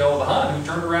people like Attila the Hun who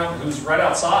turned around, who's right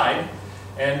outside,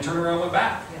 and turned around and went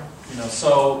back.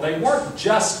 So they weren't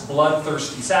just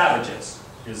bloodthirsty savages,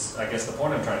 is I guess the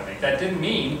point I'm trying to make. That didn't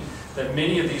mean that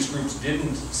many of these groups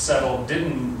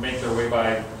didn't make their way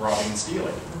by robbing and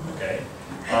stealing. Okay,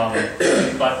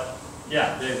 but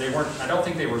yeah, they weren't. I don't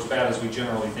think they were as bad as we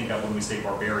generally think of when we say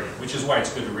barbarian, which is why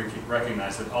it's good to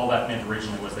recognize that all that meant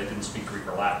originally was they didn't speak Greek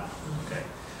or Latin. Okay.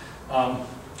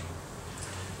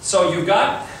 So you've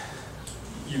got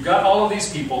all of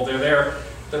these people. They're there.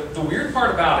 The weird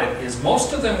part about it is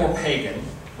most of them were pagan,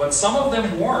 but some of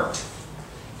them weren't.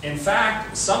 In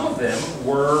fact, some of them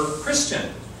were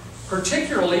Christian,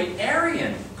 particularly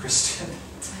Arian Christian.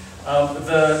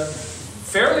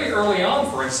 Fairly early on,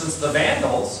 for instance, the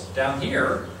Vandals down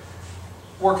here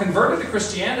were converted to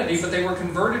Christianity, but they were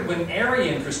converted when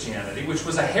Arian Christianity, which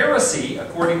was a heresy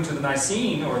according to the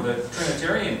Nicene or the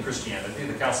Trinitarian Christianity,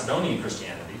 the Chalcedonian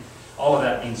Christianity. All of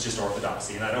that means just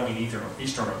orthodoxy, and I don't mean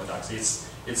Eastern Orthodoxy.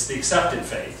 It's the accepted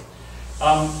faith.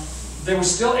 There were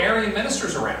still Arian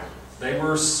ministers around.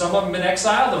 Some of them been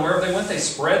exiled, and wherever they went, they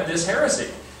spread this heresy.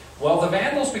 Well, the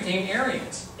Vandals became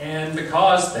Arians, and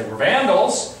because they were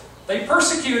Vandals, they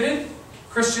persecuted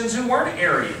Christians who weren't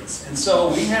Arians. And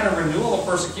so we had a renewal of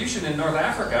persecution in North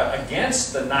Africa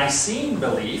against the Nicene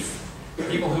belief.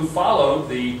 People who followed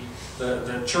the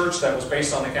church that was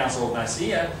based on the Council of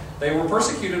Nicaea, they were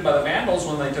persecuted by the Vandals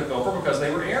when they took over because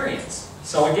they were Arians.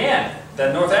 So again,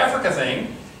 the North Africa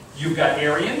thing, you've got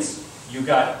Arians, you've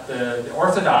got the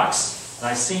Orthodox,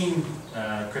 Nicene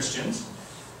Christians,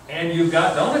 and you've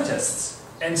got Donatists.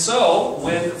 And so,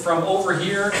 when from over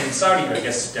here in Saudi, I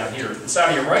guess down here, in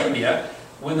Saudi Arabia,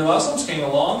 when the Muslims came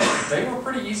along, they were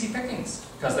pretty easy pickings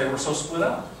because they were so split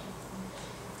up.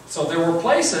 So there were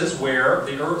places where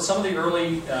some of the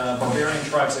early barbarian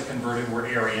tribes that converted were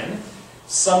Arian.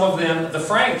 Some of them, the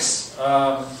Franks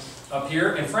up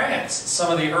here in France,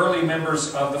 some of the early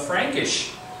members of the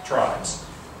Frankish tribes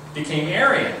became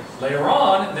Arian. Later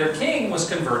on, their king was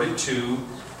converted to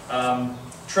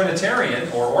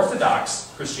Trinitarian or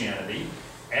Orthodox Christianity,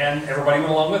 and everybody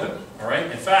went along with it. All right.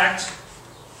 In fact,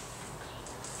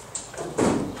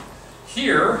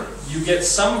 here you get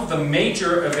some of the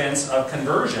major events of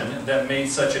conversion that made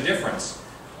such a difference.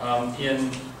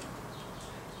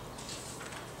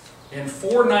 In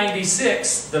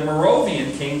 496, the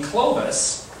Moravian king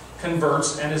Clovis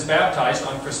converts and is baptized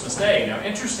on Christmas Day. Now,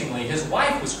 interestingly, his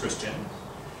wife was Christian.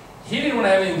 He didn't want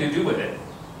to have anything to do with it.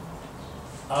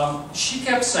 She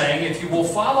kept saying, if you will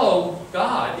follow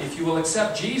God, if you will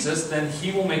accept Jesus, then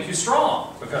He will make you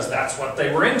strong. Because that's what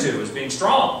they were into, is being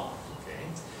strong.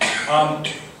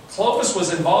 Okay. Clovis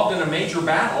was involved in a major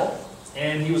battle,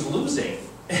 and he was losing.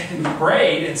 And he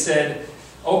prayed and said,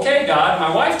 okay, God,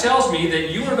 my wife tells me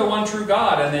that you are the one true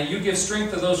God, and that you give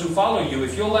strength to those who follow you.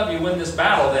 If you'll let me win this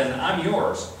battle, then I'm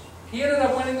yours. He ended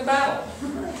up winning the battle.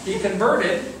 He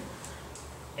converted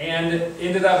and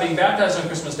ended up being baptized on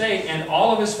Christmas Day, and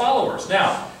all of his followers.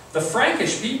 Now, the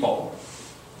Frankish people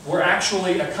were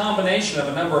actually a combination of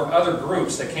a number of other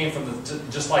groups that came from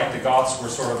just like the Goths were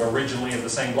sort of originally of the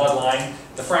same bloodline,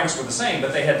 the Franks were the same,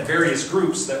 but they had various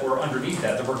groups that were underneath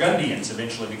that. The Burgundians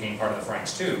eventually became part of the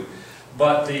Franks too.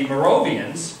 But the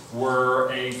Moravians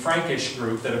were a Frankish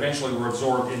group that eventually were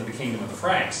absorbed into the kingdom of the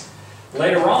Franks.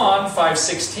 Later on,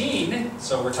 516,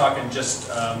 so we're talking just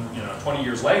 20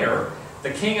 years later, the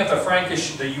king of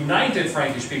the united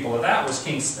Frankish people of that was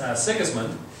King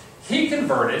Sigismund. He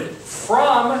converted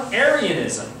from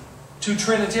Arianism to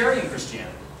Trinitarian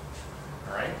Christianity.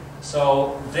 All right.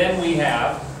 So then we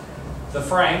have the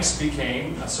Franks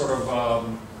became a sort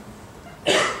of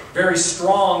very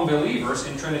strong believers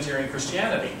in Trinitarian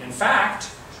Christianity. In fact,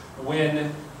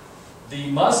 when the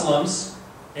Muslims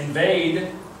invade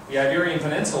the Iberian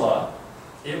Peninsula,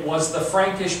 it was the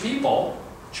Frankish people.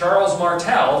 Charles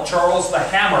Martel, Charles the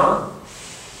Hammer,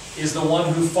 is the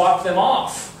one who fought them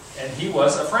off. And he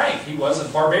was a Frank. He was a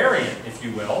barbarian, if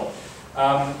you will.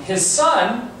 His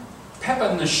son,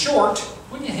 Pepin the Short,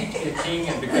 wouldn't you hate to be a king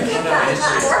and become the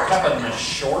history of Pepin the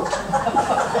Short?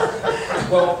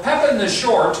 Well, Pepin the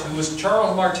Short, who was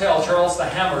Charles Martel, Charles the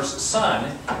Hammer's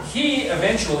son, he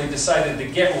eventually decided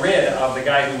to get rid of the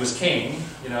guy who was king,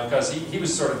 because he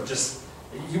was sort of just,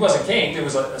 he wasn't king, there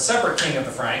was a separate king of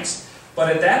the Franks. But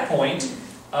at that point,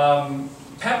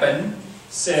 Pepin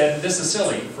said, this is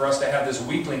silly for us to have this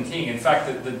weakling king. In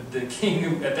fact, the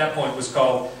king at that point was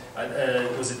called,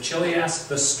 was it Chilias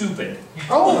the Stupid?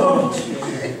 Oh!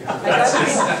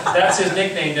 That's his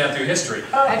nickname down through history.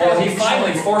 Well, he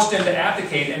finally forced him to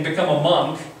abdicate and become a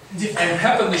monk, and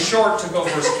Pepin the Short took over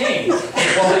as king.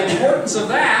 Well, the importance of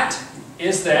that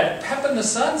is that Pepin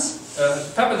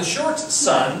the Short's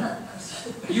son,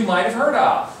 you might have heard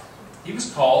of. He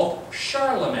was called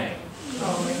Charlemagne.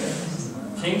 Oh my goodness.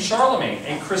 King Charlemagne,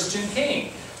 a Christian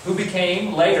king, who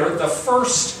became later the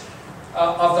first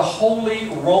of the Holy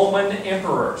Roman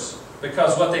Emperors.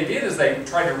 Because what they did is they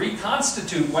tried to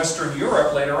reconstitute Western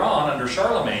Europe later on under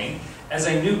Charlemagne as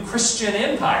a new Christian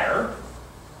empire,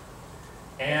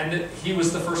 and he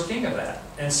was the first king of that.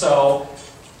 And so,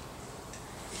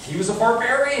 he was a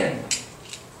barbarian.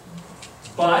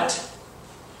 But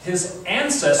his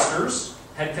ancestors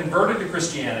had converted to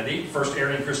Christianity, first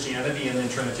Arian Christianity and then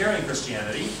Trinitarian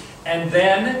Christianity, and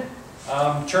then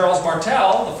Charles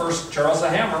Martel, Charles the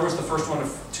Hammer, was the first one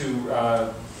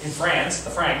in France, the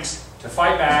Franks, to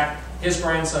fight back. His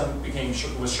grandson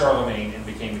was Charlemagne and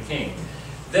became the king.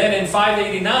 Then in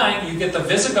 589, you get the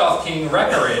Visigoth king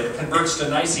Recared converts to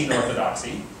Nicene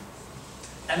Orthodoxy.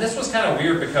 And this was kind of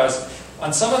weird because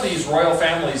on some of these royal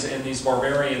families in these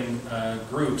barbarian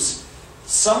groups,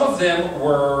 some of them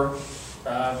were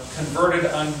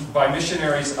converted by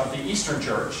missionaries of the Eastern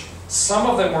Church. Some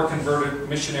of them were converted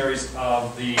missionaries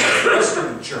of the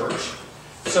Western Church.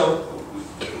 So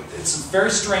it's a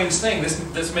very strange thing.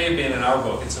 This may have been in our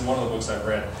book. It's in one of the books I've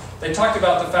read. They talked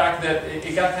about the fact that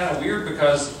it got kind of weird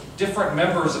because different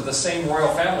members of the same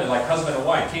royal family, like husband and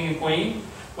wife, king and queen,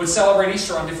 would celebrate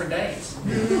Easter on different days.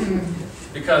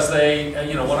 Because they,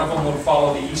 one of them would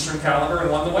follow the Eastern calendar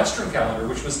and one the Western calendar,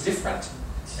 which was different.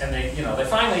 And they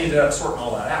finally ended up sorting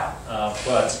all that out.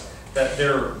 But that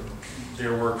there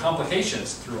were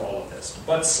complications through all of this.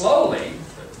 But slowly,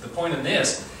 the point in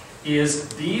this is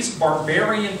these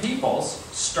barbarian peoples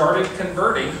started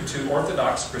converting to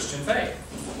Orthodox Christian faith.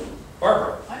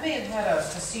 Barbara. I may have had a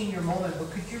senior moment,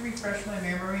 but could you refresh my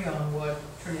memory on what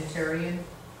Trinitarian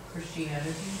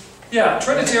Christianity? Yeah,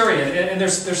 Trinitarian, and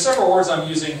there's several words I'm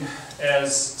using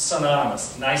as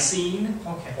synonymous. Nicene,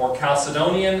 or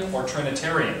Chalcedonian, or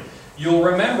Trinitarian. You'll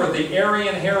remember the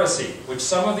Arian heresy, which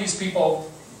some of these people,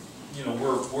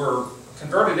 were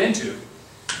converted into,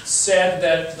 said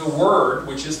that the Word,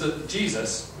 which is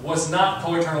Jesus, was not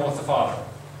co-eternal with the Father.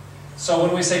 So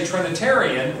when we say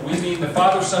Trinitarian, we mean the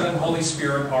Father, Son, and Holy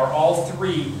Spirit are all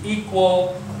three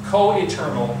equal,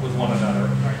 co-eternal with one another,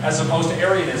 as opposed to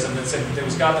Arianism that said there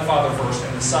was God the Father first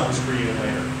and the Son was created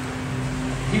later.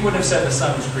 He wouldn't have said the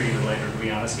Son was created later, to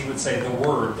be honest. He would say the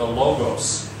Word, the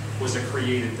Logos, was a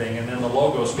created thing, and then the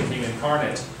Logos became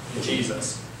incarnate in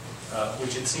Jesus,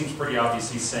 which it seems pretty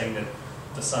obvious he's saying that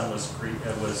the Son was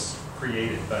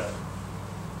created, but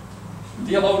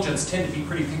theologians tend to be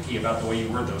pretty picky about the way you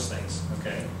word those things,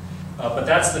 okay? But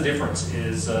that's the difference,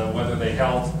 is whether they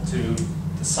held to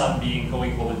the Son being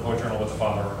co-equal and co-eternal with the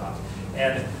Father or not.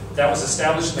 And that was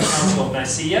established in the Council of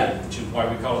Nicaea, which is why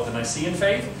we call it the Nicene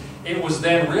faith. It was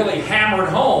then really hammered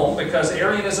home because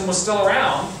Arianism was still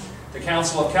around. The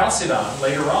Council of Chalcedon,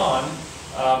 later on,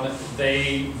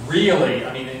 they really,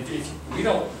 we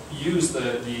don't use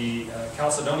the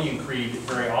Chalcedonian Creed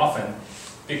very often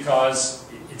because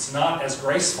it's not as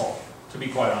graceful, to be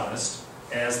quite honest,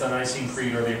 as the Nicene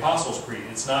Creed or the Apostles' Creed.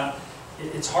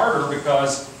 It's harder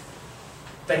because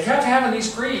they kept having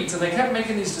these creeds and they kept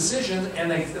making these decisions and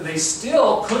they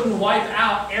still couldn't wipe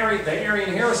out the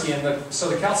Arian heresy. And so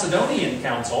the Chalcedonian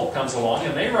Council comes along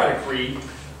and they write a creed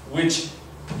which,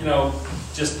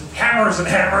 just hammers and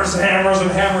hammers and hammers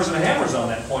and hammers and hammers on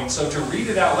that point. So to read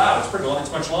it out loud, it's pretty long,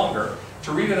 it's much longer.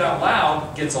 To read it out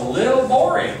loud gets a little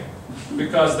boring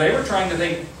because they were trying to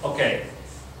think, okay,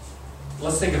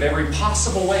 let's think of every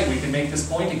possible way we can make this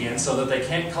point again so that they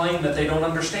can't claim that they don't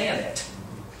understand it.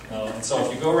 And so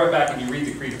if you go right back and you read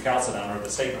the Creed of Chalcedon or the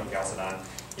Statement of Chalcedon,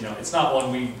 it's not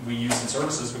one we use in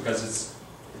services because it's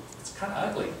kind of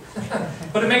ugly.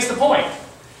 But it makes the point.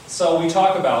 So we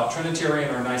talk about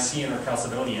Trinitarian or Nicene or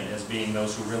Chalcedonian as being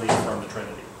those who really affirm the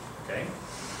Trinity. Okay.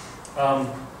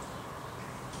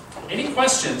 Any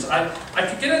questions? I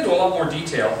could get into a lot more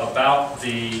detail about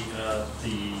the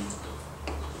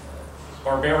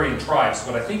barbarian tribes,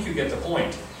 but I think you get the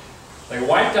point. They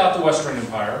wiped out the Western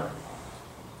Empire.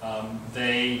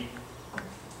 They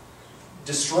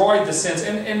destroyed the sense,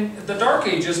 and the Dark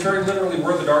Ages very literally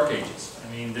were the Dark Ages.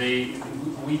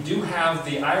 We do have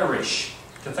the Irish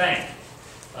to thank.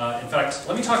 In fact,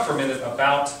 let me talk for a minute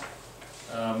about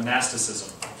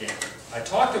monasticism again. I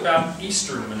talked about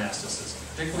Eastern monasticism,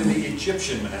 particularly the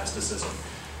Egyptian monasticism,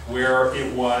 where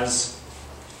it was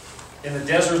in the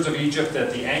deserts of Egypt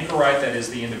that the anchorite, that is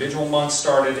the individual monks,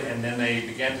 started, and then they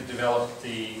began to develop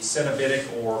the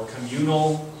Cenobitic or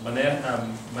communal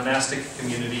monastic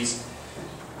communities.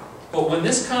 But when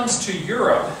this comes to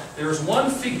Europe, there's one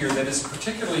figure that is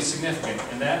particularly significant,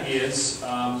 and that is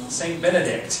Saint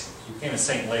Benedict. He became a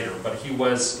saint later, but he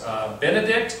was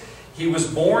Benedict. He was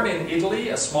born in Italy,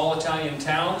 a small Italian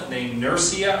town named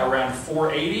Nursia, around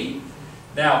 480.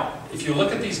 Now, if you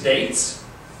look at these dates,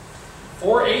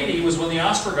 480 was when the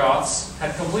Ostrogoths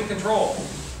had complete control,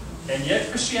 and yet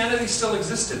Christianity still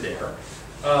existed there.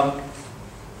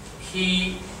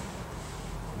 He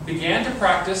began to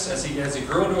practice, as he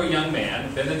grew into a young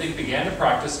man, Benedict began to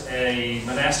practice a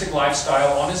monastic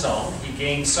lifestyle on his own. He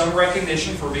gained some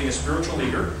recognition for being a spiritual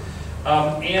leader,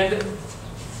 and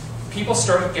people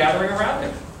started gathering around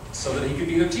him so that he could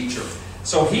be their teacher.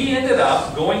 So he ended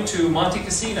up going to Monte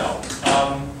Cassino.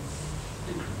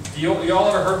 You all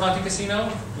ever heard Monte Cassino?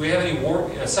 Do we have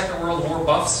any Second World War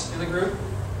buffs in the group?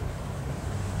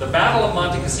 The Battle of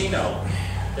Monte Cassino,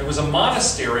 there was a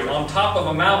monastery on top of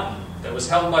a mountain that was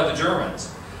held by the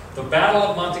Germans. The Battle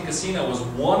of Monte Cassino was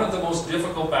one of the most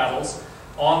difficult battles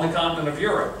on the continent of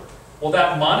Europe. Well,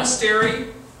 that monastery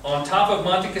on top of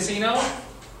Monte Cassino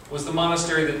was the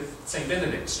monastery that St.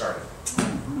 Benedict started.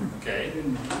 Okay?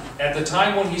 At the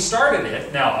time when he started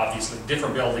it, now obviously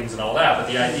different buildings and all that,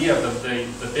 but the idea of the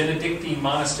Benedictine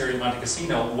monastery in Monte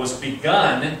Cassino was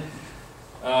begun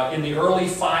in the early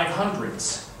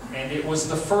 500s. And it was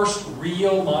the first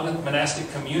real monastic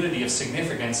community of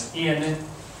significance in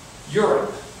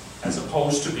Europe, as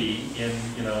opposed to be in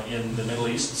the Middle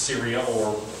East, Syria,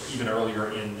 or even earlier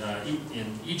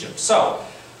in Egypt. So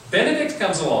Benedict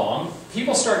comes along,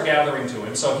 people start gathering to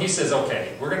him, so he says,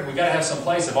 okay, we got to have some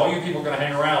place. If all you people are going to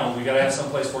hang around, we got to have some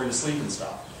place for you to sleep and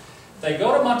stuff. They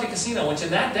go to Monte Cassino, which in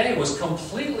that day was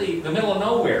completely the middle of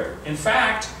nowhere. In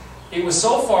fact, it was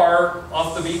so far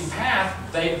off the beaten path,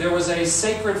 there was a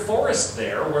sacred forest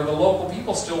there where the local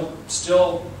people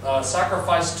still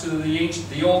sacrificed to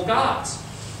the old gods.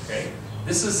 Okay,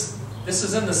 this is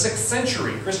in the 6th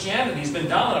century. Christianity's been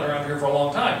dominant around here for a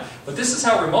long time, but this is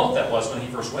how remote that was when he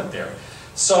first went there.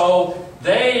 So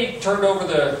they turned over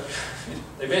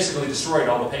they basically destroyed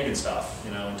all the pagan stuff,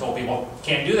 and told people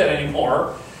can't do that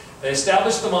anymore. They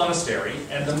established the monastery,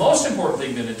 and the most important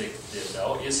thing Benedict did,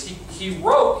 though, is he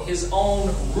wrote his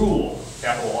own rule,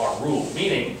 capital R, rule,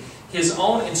 meaning his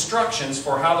own instructions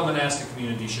for how the monastic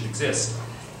community should exist.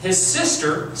 His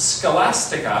sister,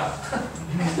 Scholastica,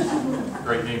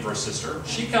 great name for a sister,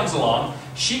 she comes along,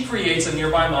 she creates a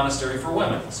nearby monastery for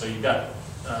women. So you've got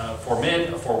for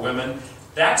men, for women.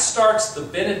 That starts the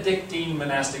Benedictine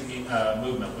monastic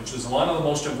movement, which was one of the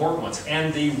most important ones.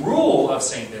 And the rule of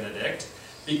St. Benedict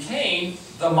became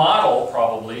the model,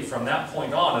 probably, from that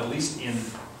point on, at least in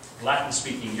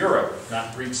Latin-speaking Europe,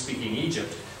 not Greek-speaking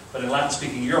Egypt, but in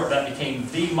Latin-speaking Europe, that became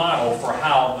the model for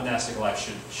how monastic life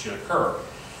should occur.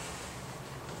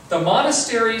 The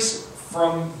monasteries,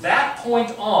 from that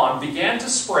point on, began to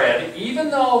spread,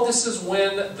 even though this is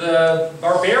when the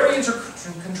barbarians are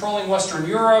controlling Western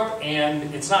Europe,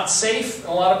 and it's not safe in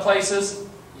a lot of places.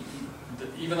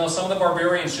 Even though some of the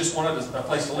barbarians just wanted a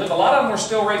place to live, a lot of them were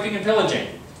still raping and pillaging.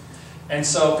 And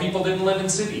so people didn't live in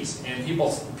cities. And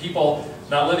people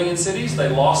not living in cities, they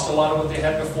lost a lot of what they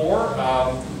had before.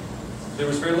 There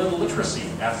was very little literacy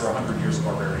after 100 years of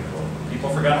barbarian rule. People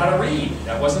forgot how to read.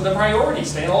 That wasn't the priority.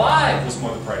 Staying alive was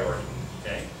more the priority.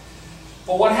 Okay?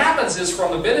 But what happens is,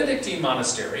 from the Benedictine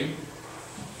monastery,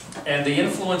 and the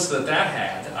influence that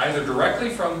had, either directly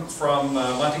from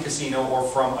Monte Cassino, or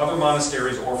from other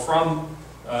monasteries, or from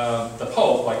the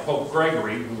Pope, like Pope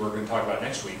Gregory, who we're going to talk about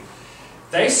next week,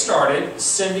 they started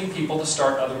sending people to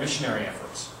start other missionary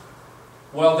efforts.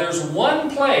 Well, there's one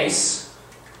place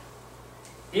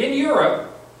in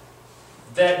Europe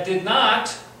that did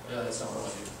not, that's not what I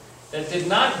want to do, that did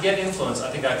not get influence. I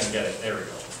think I can get it. There we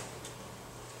go.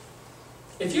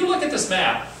 If you look at this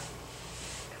map,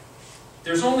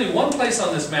 there's only one place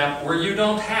on this map where you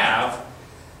don't have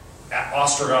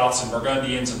Ostrogoths and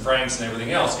Burgundians and Franks and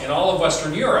everything else in all of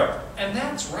Western Europe, and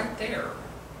that's right there.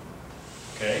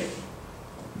 Okay?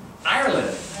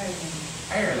 Ireland.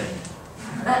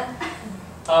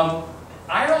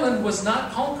 Ireland was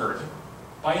not conquered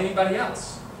by anybody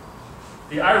else.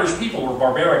 The Irish people were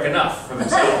barbaric enough for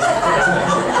themselves.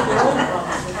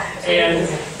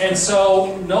 and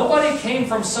so nobody came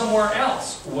from somewhere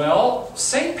else. Well,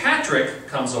 St. Patrick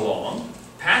comes along.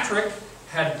 Patrick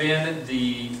had been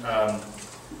he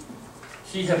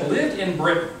had lived in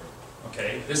Britain.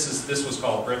 Okay, this was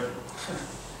called Britain,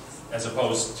 as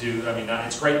opposed to,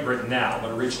 it's Great Britain now,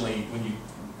 but originally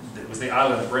it was the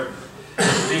island of Britain.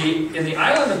 In the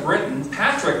island of Britain,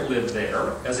 Patrick lived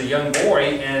there as a young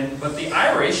boy, but the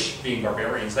Irish, being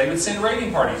barbarians, they would send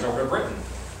raiding parties over to Britain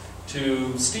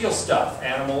to steal stuff,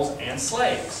 animals and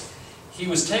slaves. He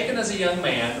was taken as a young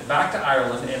man back to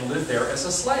Ireland and lived there as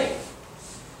a slave.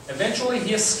 Eventually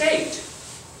he escaped,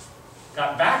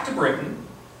 got back to Britain.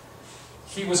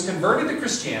 He was converted to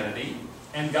Christianity,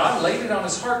 and God laid it on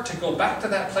his heart to go back to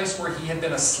that place where he had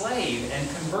been a slave and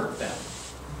convert them.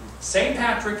 St.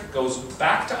 Patrick goes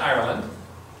back to Ireland,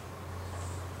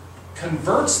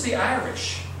 converts the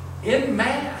Irish en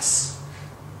masse.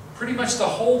 Pretty much the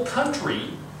whole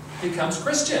country becomes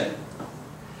Christian.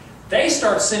 They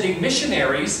start sending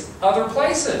missionaries other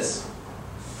places.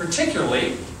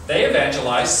 Particularly, they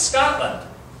evangelize Scotland.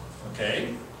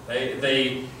 Okay?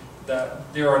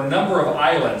 There are a number of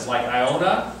islands like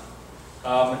Iona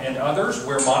and others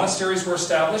where monasteries were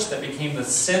established that became the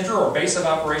center or base of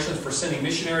operations for sending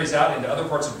missionaries out into other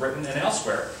parts of Britain and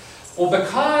elsewhere. Well,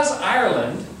 because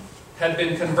Ireland had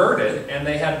been converted and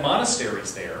they had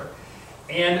monasteries there,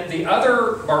 and the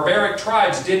other barbaric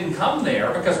tribes didn't come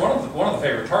there, because one of the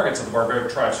favorite targets of the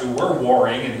barbaric tribes who were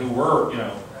warring and who were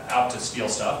out to steal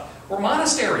stuff were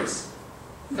monasteries.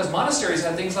 Because monasteries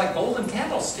had things like golden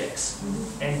candlesticks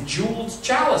and jeweled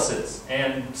chalices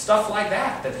and stuff like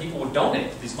that that people would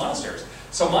donate to these monasteries.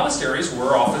 So monasteries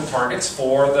were often targets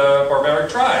for the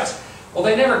barbaric tribes. Well,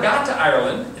 they never got to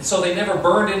Ireland, and so they never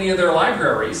burned any of their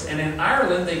libraries. And in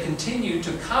Ireland, they continued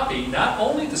to copy not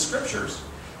only the scriptures,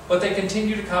 but they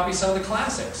continued to copy some of the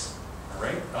classics, all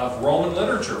right, of Roman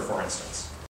literature, for instance,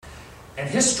 and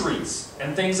histories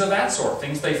and things of that sort,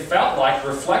 things they felt like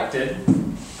reflected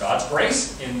God's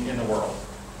grace in the world.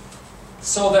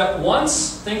 So that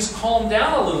once things calmed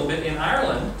down a little bit in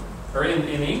Ireland, or in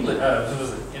England,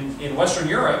 in Western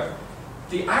Europe,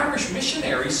 the Irish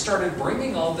missionaries started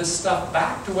bringing all this stuff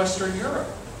back to Western Europe.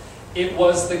 It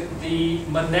was the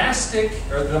monastic,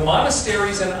 or the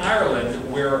monasteries in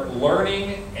Ireland where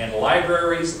learning and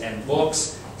libraries and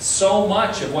books, so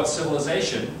much of what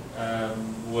civilization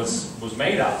was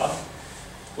made of,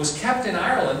 was kept in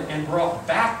Ireland and brought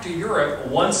back to Europe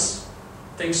once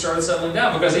things started settling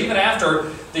down. Because even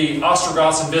after the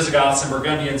Ostrogoths and Visigoths and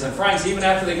Burgundians and Franks, even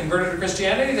after they converted to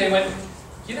Christianity, they went,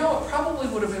 you know, it probably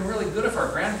would have been really good if our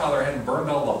grandfather hadn't burned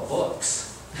all the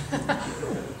books.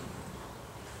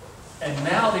 And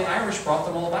now the Irish brought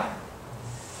them all back.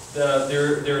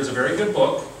 There's a very good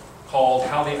book called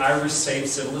How the Irish Saved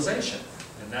Civilization.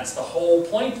 And that's the whole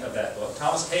point of that book.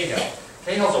 Thomas Cahill.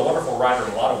 Cahill's a wonderful writer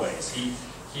in a lot of ways.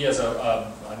 He has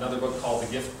another book called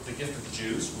The Gift of the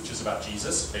Jews, which is about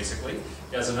Jesus, basically.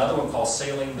 He has another one called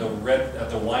Sailing the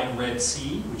Wine Red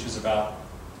Sea, which is about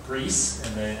Greece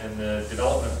and the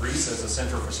development of Greece as a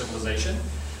center for civilization.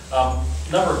 A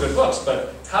number of good books,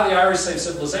 but How the Irish Saved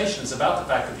Civilization is about the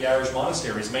fact that the Irish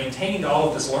monasteries maintained all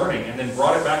of this learning and then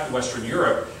brought it back to Western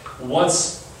Europe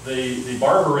once the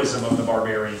barbarism of the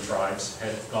barbarian tribes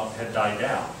had died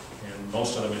down, and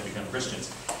most of them had become Christians.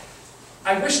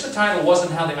 I wish the title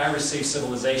wasn't How the Irish Saved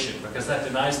Civilization, because that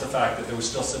denies the fact that there was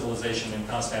still civilization in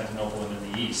Constantinople and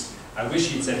in the East. I wish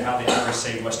he'd said How the Irish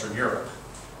Saved Western Europe,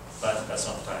 but that's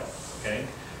not the title. Okay.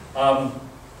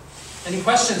 Any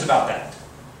questions about that?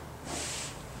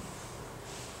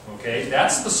 Okay,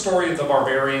 that's the story of the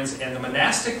barbarians and the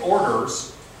monastic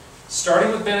orders,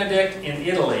 starting with Benedict in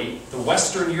Italy, the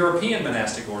Western European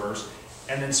monastic orders,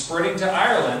 and then spreading to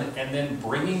Ireland, and then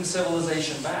bringing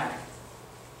civilization back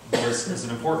is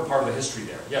an important part of the history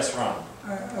there. Yes, Ron?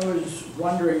 I was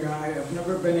wondering, I have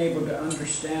never been able to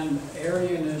understand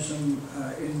Arianism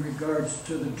in regards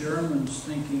to the Germans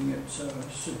thinking it's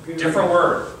superior. Different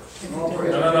word. Oh,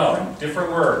 No.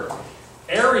 Different word.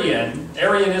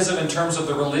 Arianism in terms of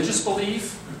the religious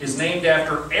belief is named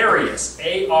after Arius,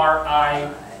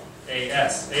 A-R-I-A-S,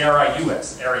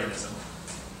 A-R-I-U-S, Arianism.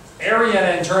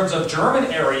 Aryan in terms of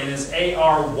German Aryan is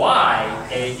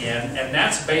A-R-Y-A-N, and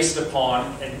that's based upon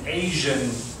an Asian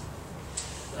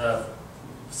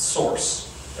source,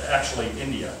 actually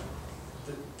India.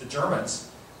 The Germans,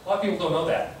 a lot of people don't know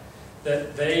that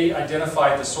they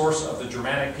identified the source of the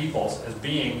Germanic peoples as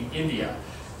being India.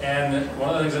 And one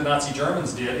of the things that Nazi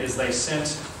Germans did is they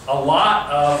sent a lot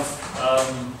of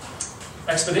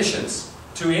expeditions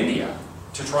to India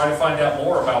to try to find out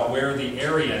more about where the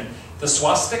Aryan, the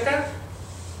swastika,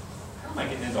 how am I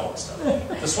getting into all this stuff?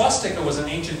 The swastika was an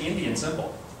ancient Indian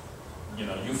symbol. You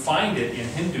know, you find it in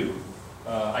Hindu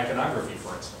iconography,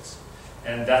 for instance.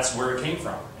 And that's where it came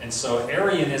from. And so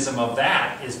Arianism of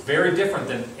that is very different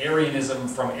than Arianism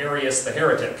from Arius the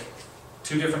heretic.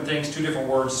 Two different things, two different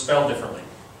words, spelled differently.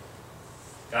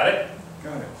 Got it?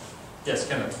 Got it. Yes,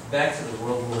 Kenneth. Back to the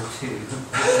World War II.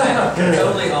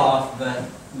 Totally off, but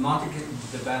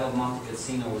the Battle of Monte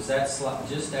Cassino, was that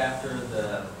just after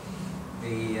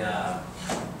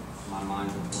my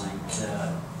mind went blank.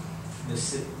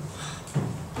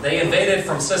 They invaded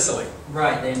from Sicily.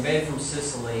 Right, they invaded from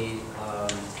Sicily.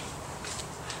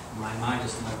 My mind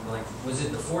just went blank. Was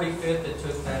it the 45th that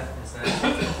took that? Is that?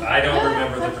 I don't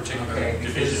remember the particular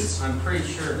divisions. I'm pretty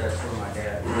sure that's where my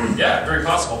dad. Yeah, very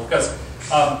possible, because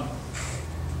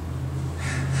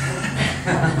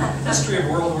history of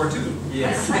World War II.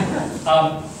 Yes.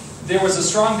 There was a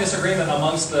strong disagreement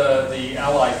amongst the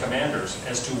Allied commanders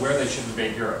as to where they should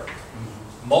invade Europe.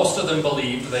 Most of them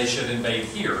believed they should invade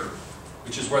here,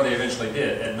 which is where they eventually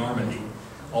did, at Normandy.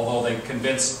 Although they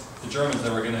convinced the Germans they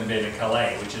were going to invade at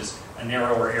Calais, which is a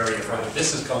narrower area further.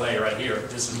 This is Calais right here.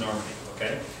 This is Normandy.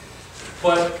 Okay,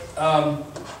 but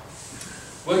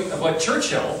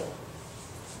Churchill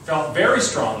felt very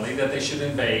strongly that they should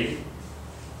invade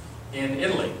in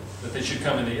Italy, that they should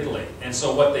come into Italy. And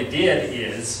so what they did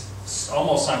is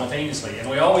almost simultaneously, and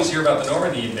we always hear about the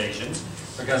Normandy invasion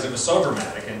because it was so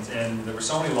dramatic and there were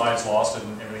so many lives lost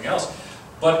and everything else.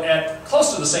 But at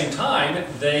close to the same time,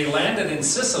 they landed in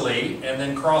Sicily and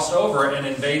then crossed over and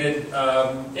invaded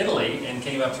Italy and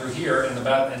came up through here. And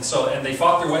they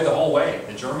fought their way the whole way.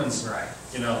 The Germans,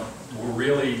 you know, were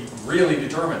really, really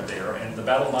determined there. And the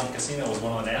Battle of Monte Cassino was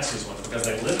one of the nastiest ones because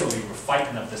they literally were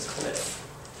fighting up this cliff.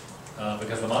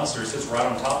 Because the monastery sits right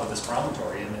on top of this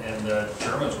promontory, and the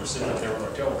Germans were sitting up there with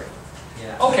artillery.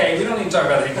 Yeah. Okay, we don't need to talk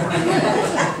about it anymore.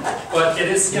 But it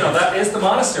is, you know, that is the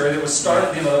monastery that was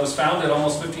started, you know, that was founded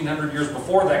almost 1,500 years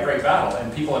before that great battle,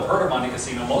 and people have heard of Monte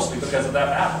Cassino mostly because of that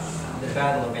battle. The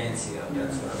Battle of Anzio,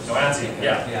 that's what I was. So Anzio,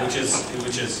 yeah, which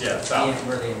is south.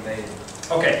 Where they invaded.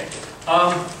 Okay,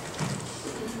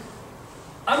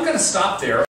 I'm going to stop there.